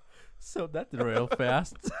 So that derailed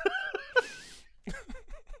fast.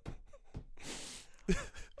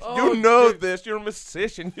 You know this. You're a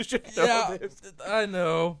musician. You should know Yeah, this. I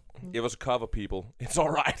know. It was a cover, people. It's all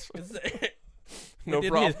right. No we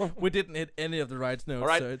didn't problem. we didn't hit any of the right notes, All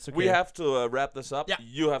right, so it's okay. we have to wrap this up. Yeah.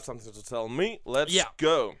 You have something to tell me. Let's Yeah.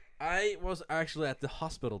 go. I was actually at the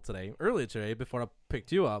hospital earlier today, before I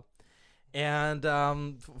picked you up, and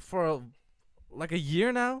for like a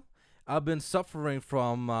year now, I've been suffering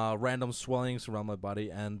from random swellings around my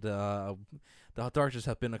body, and the doctors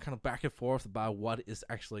have been kind of back and forth about what is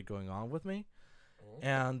actually going on with me,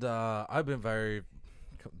 and I've been very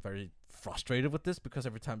frustrated with this because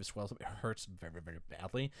every time it swells up, it hurts very, very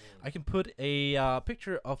badly. I can put a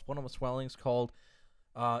picture of one of my swellings called.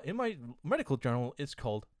 In my medical journal, it's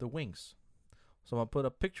called the wings. So I'll put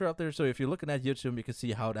a picture up there. So if you're looking at YouTube, you can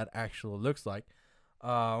see how that actually looks like.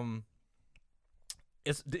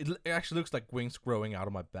 It actually looks like wings growing out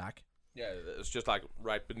of my back. Yeah, it's just like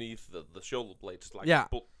right beneath the shoulder blades, like Yeah.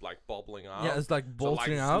 Like bubbling out. Yeah, it's like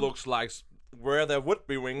bulging so, like, out. looks like where there would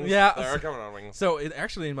be wings. Yeah, there are coming on wings. So it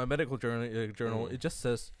actually in my medical journal, it just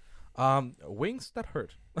says wings that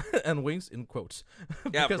hurt and wings in quotes.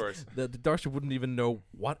 Yeah, of Because course. the doctor wouldn't even know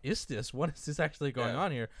what is this actually going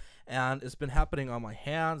on here, and it's been happening on my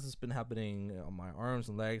hands, it's been happening on my arms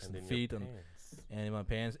and legs and, in your feet and pants. in my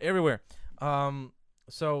pants, everywhere.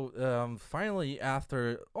 So finally,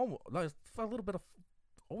 after like a little bit of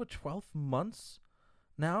over 12 months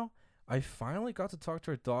now, I finally got to talk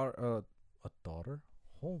to a daughter.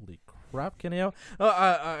 Holy crap, Kenio!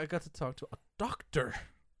 I got to talk to a doctor.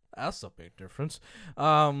 That's a big difference.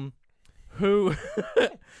 Who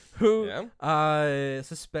Yeah. I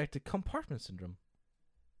suspected compartment syndrome.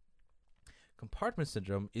 Compartment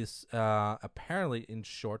syndrome is apparently, in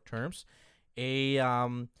short terms, a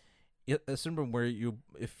syndrome where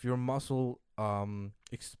if your muscle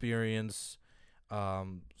experience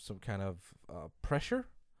some kind of pressure,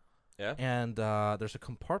 Yeah. and there's a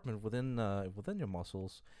compartment within your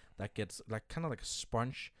muscles that gets like kind of like a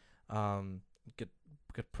sponge,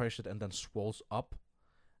 get pressured and then swells up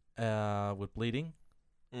with bleeding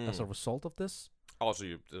as a result of this. Also,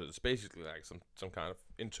 it's basically like some kind of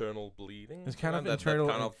internal bleeding. It's kind of that internal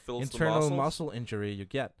kind of fills the internal muscles. muscle injury you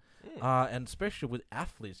get. And especially with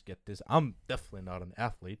athletes get this. I'm definitely not an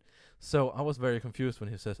athlete, so I was very confused when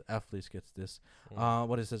he says athletes gets this.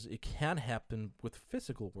 What he says, it can happen with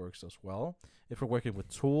physical works as well. If you're working with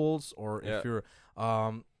tools, or if you're,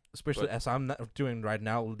 especially as I'm doing right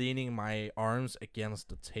now, leaning my arms against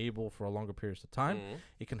the table for a longer periods of time,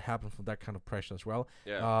 it can happen from that kind of pressure as well.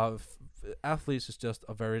 Yeah. Athletes is just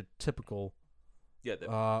a very typical. Yeah.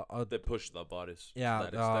 They push their bodies. Yeah,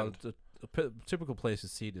 To that extent. the typical place to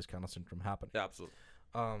see this kind of syndrome happen. Yeah, absolutely.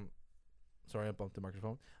 Sorry, I bumped the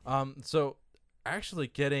microphone. So actually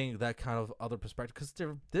getting that kind of other perspective,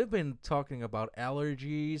 because they've been talking about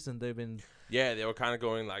allergies, and they've been Yeah, they were kind of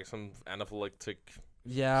going like some anaphylactic.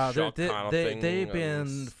 shock kind of they've thing, been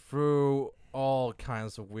and through all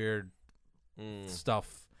kinds of weird Mm.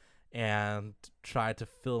 stuff and tried to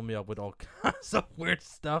fill me up with all kinds of weird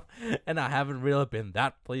stuff, and I haven't really been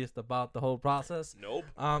that pleased about the whole process. Nope.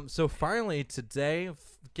 So finally today,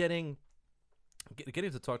 getting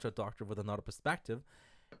to talk to a doctor with another perspective,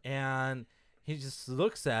 and he just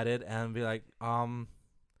looks at it and be like,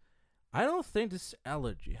 I don't think this is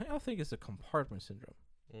allergy. I don't think it's a compartment syndrome.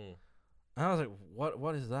 Mm. And I was like,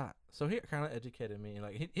 what is that? So he kind of educated me.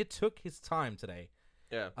 Like he took his time today.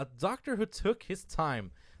 Yeah. A doctor who took his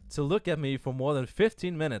time to look at me for more than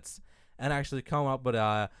 15 minutes and actually come up with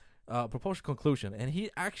a proposed conclusion. And he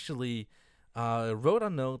actually wrote a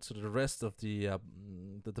note to the rest of the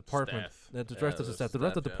department, Staff. the rest of the staff, the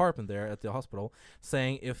rest of the department there at the hospital,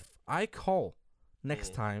 saying if I call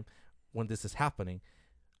next time when this is happening,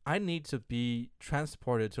 I need to be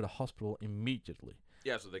transported to the hospital immediately.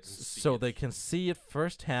 Yeah, so they can see So it. they can see it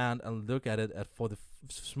firsthand and look at it for the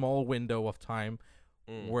small window of time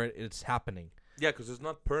where it's happening. Yeah, because it's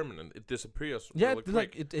not permanent. It disappears. Yeah, really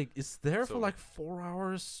quick. it's there for So- like 4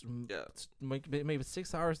 hours, Yeah. maybe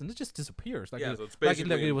 6 hours, and it just disappears. Like Yeah, it, so it's like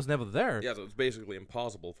basically it was never there. Yeah, so it's basically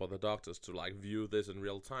impossible for the doctors to like view this in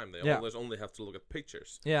real time. They Yeah. always only have to look at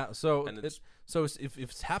pictures. Yeah, so And it's- if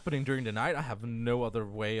it's happening during the night, I have no other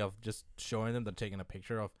way of just showing them than taking a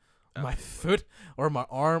picture of my foot or my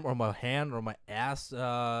arm or my hand or my ass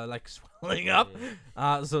like swelling up.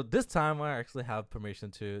 So this time I actually have permission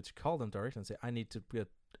to call them directly and say I need to get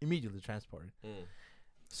immediately transported.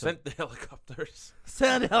 So Send the helicopters.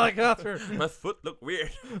 send a helicopter. My foot look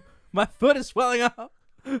weird. My foot is swelling up.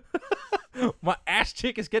 My ass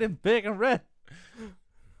cheek is getting big and red.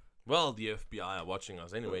 Well, the FBI are watching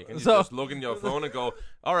us anyway. Can you So- just look in your phone and go,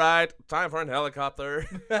 all right, time for a helicopter,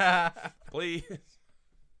 please?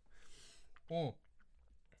 Mm.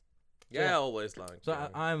 Yeah, always like. So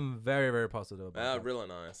I'm very, very positive about that. really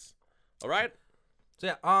nice. All right. So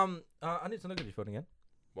yeah, I need to look at your phone again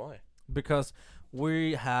Why? because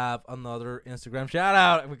we have another Instagram shout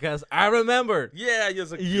out because I remembered. Yeah, you're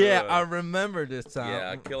so good. Yeah, I remember this time.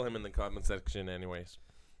 Yeah, kill him in the comment section anyways.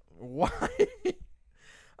 Why?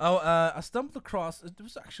 I stumbled across. It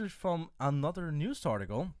was actually from another news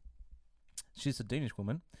article. She's a Danish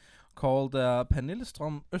woman called Pernille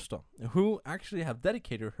Strøm Øster, who actually have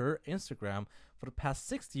dedicated her Instagram for the past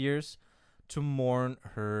 6 years to mourn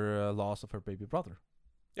her loss of her baby brother.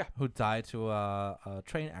 Yeah. Who died to a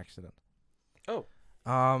train accident. Oh.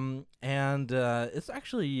 And it's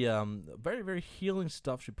actually very, very healing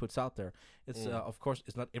stuff she puts out there. It's of course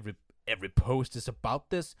it's not every post is about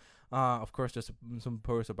this. Of course, there's some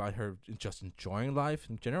posts about her just enjoying life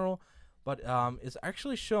in general, but it's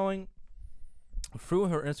actually showing through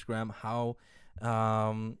her Instagram how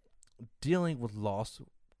dealing with loss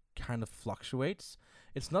kind of fluctuates.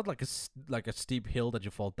 It's not like a steep hill that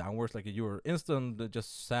you fall downwards, like you're instant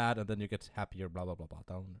just sad and then you get happier, blah blah blah blah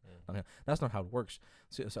down. That's not how it works.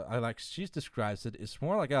 So I like she describes it. It's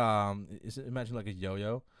more like imagine like a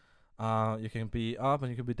yo-yo. You can be up and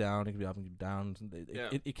you can be down. You can be up and you can be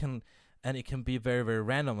down. It can be very, very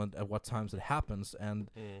random at what times it happens. And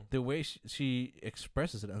the way she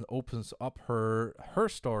expresses it and opens up her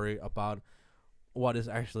story about what is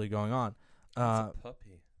actually going on, It's a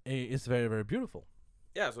puppy. it's very, very beautiful.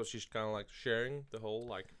 Yeah, so she's kind of like sharing the whole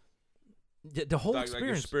like The whole like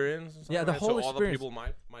experience. experience. And stuff, Yeah, the right? whole so experience. other people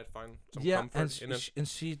might find some Yeah, comfort in it. and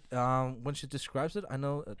she when she describes it, I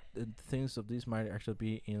know things of these might actually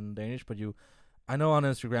be in Danish, but I know on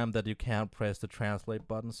Instagram that you can press the translate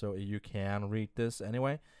button, so you can read this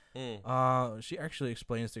anyway. She actually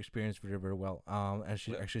explains the experience very, very well. And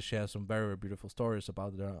she actually shares some very, very beautiful stories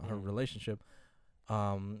about her relationship,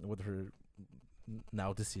 with her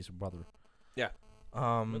now deceased brother. Yeah.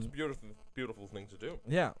 It's a beautiful, beautiful thing to do.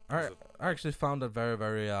 Yeah, I actually found that very,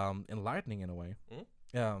 very enlightening in a way.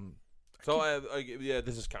 So yeah,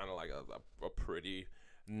 this is kind of like a pretty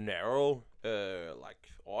narrow like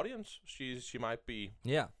audience. She might be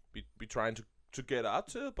trying to get out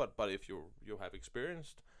to, but if you have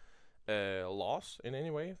experienced loss in any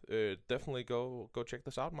way, definitely go check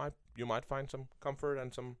this out. You might find some comfort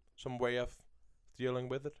and some way of dealing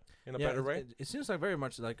with it in a better way. It seems like very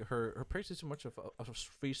much like her page is so much of a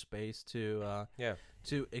free space to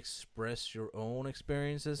express your own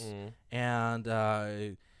experiences and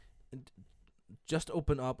just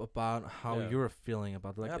open up about how you're feeling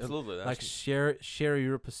about it. Like absolutely, like share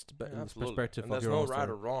your perspective and of your own there's no right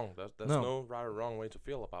or story. wrong. There's no right or wrong way to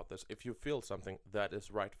feel about this. If you feel something that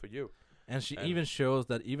is right for you, And she even shows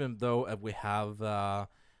that even though we have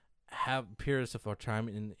periods of our time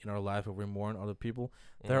in our life where we mourn other people,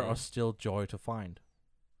 there are still joy to find.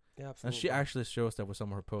 Yeah, absolutely. And she actually shows that with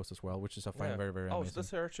some of her posts as well, which is I find very, very amazing. Oh, is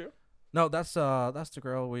this her too? No, that's the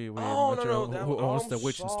girl we Oh, mentioned who owns the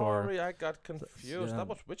Witch store. Sorry, I got confused. yeah. That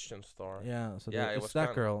was Witch store. Yeah, so Yeah, it's was that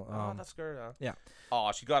kinda- girl. Oh, that's girl. yeah.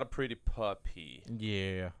 Oh, she got a pretty puppy.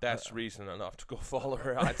 Yeah. That's reason enough to go follow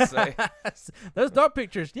her, I'd say. Those dog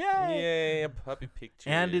pictures, yay! Yeah, puppy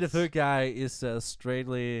pictures. Andy the food guy is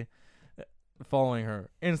straightly following her,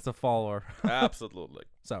 insta follower. Absolutely.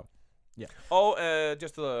 So, yeah. Oh,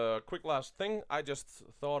 just a quick last thing I just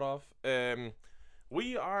thought of.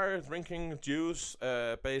 We are drinking juice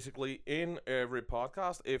basically in every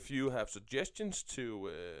podcast. If you have suggestions to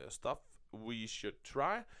stuff we should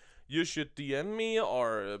try, you should DM me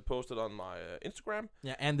or post it on my Instagram.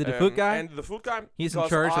 Yeah, Andy the food guy. Andy the food guy. He's in because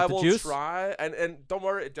charge I of the will juice. try, and don't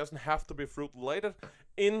worry, it doesn't have to be fruit related.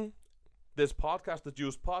 In this podcast, the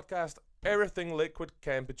Juice Podcast, everything liquid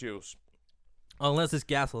can be juice. Unless it's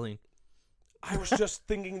gasoline. I was just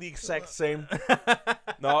thinking the exact same.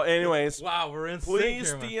 No, anyways. Wow, we're in Please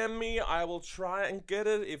sync here, man. DM me. I will try and get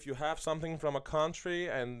it. If you have something from a country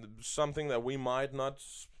and something that we might not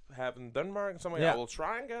have in Denmark and somewhere, Yeah. I will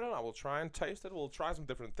try and get it. I will try and taste it. We'll try some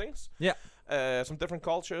different things. Yeah. Some different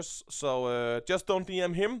cultures. So just don't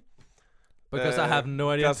DM him. Because I have no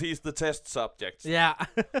idea. Because he's the test subject. Yeah.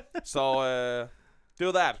 So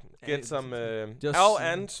do that. Get Hey, some. just-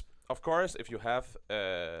 And of course, if you have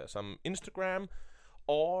some Instagram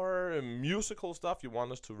or musical stuff you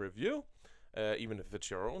want us to review, even if it's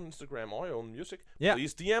your own Instagram or your own music, Yeah.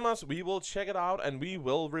 please DM us. We will check it out and we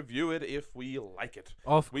will review it if we like it.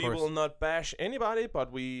 Of We course. will not bash anybody,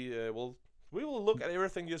 but we will look at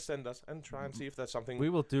everything you send us and try and see if that's something. We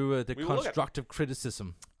will do the We will look at- constructive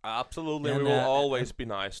criticism. Absolutely, And, we will uh, always be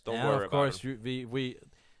nice. Don't and worry of course, about it. we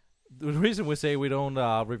the reason we say we don't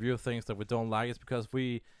review things that we don't like is because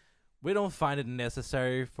we don't find it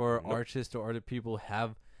necessary for Nope. artists or other people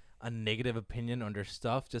have a negative opinion on their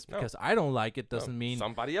stuff. Just No. because I don't like it doesn't No, mean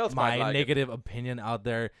somebody else my might like negative opinion out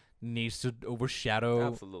there needs to it. overshadow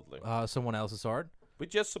Absolutely. someone else's art. We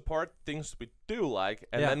just support things we do like,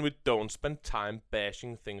 and Yeah. then we don't spend time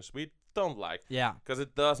bashing things we don't like, Yeah. because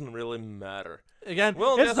it doesn't really matter. Again,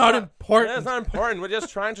 Well, it's that's not not- important. It's not important. We're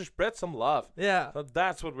just trying to spread some love. Yeah. So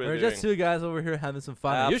that's what we're We're doing. just two guys over here having some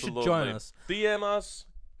fun. You should join Absolutely. us. DM us,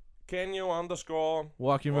 Kenyo_.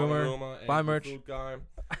 Walking Rumor. and buy the merch. Food Guy.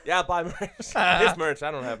 Yeah, buy merch. His merch. I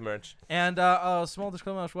don't have merch. And a small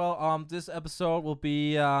disclaimer as well. This episode will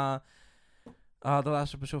be the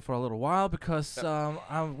last episode for a little while because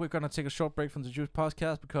we're gonna take a short break from the Juice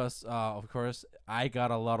podcast because of course I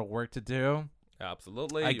got a lot of work to do.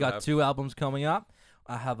 Absolutely. I you got have- 2 albums coming up.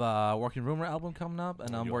 I have a Working Rumor album coming up,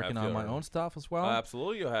 and I'm You working have on my your- own stuff as well.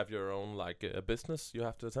 Absolutely. You have your own a business you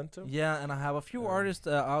have to attend to. Yeah, and I have a few artists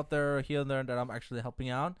out there here and there that I'm actually helping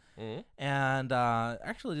out. Mhm. And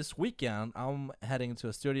actually, this weekend I'm heading to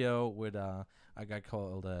a studio with a guy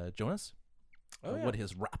called Jonas Oh, yeah. with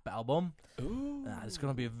his rap album. Ooh. It's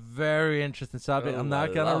gonna be a very interesting subject. Oh, I'm I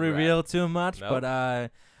not gonna love rap. reveal too much, Nope. but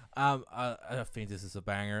I think this is a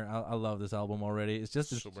banger. I love this album already. It's just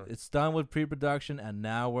Super. it's done with pre-production, and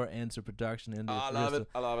now we're into production. In the I love it.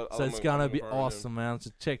 I love it. So it's gonna be awesome, man. So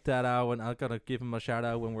check that out, and I'm gonna give him a shout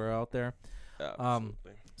out when we're out there.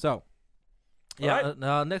 Absolutely. So, yeah,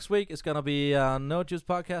 Alright. next week it's gonna be No Juice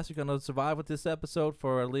podcast. You're gonna survive with this episode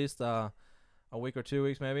for at least a week or 2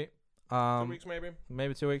 weeks, maybe. 2 weeks maybe.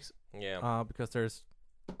 Maybe 2 weeks. Yeah. Because there's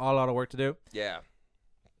a lot of work to do. Yeah.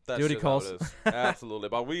 That's Duty just how it calls. is. Absolutely.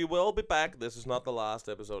 But we will be back. This is not the last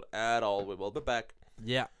episode at all. We will be back.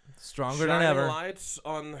 Yeah, stronger Shining than ever. lights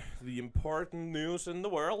on the important news in the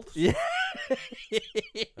world. Yeah.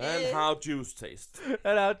 And how juice tastes.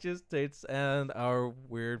 And how Juice tastes and our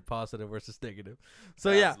weird positive versus negative. So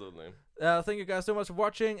Absolutely. yeah, thank you guys so much for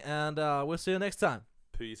watching, and we'll see you next time.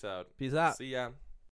 Peace out. Peace out. See ya.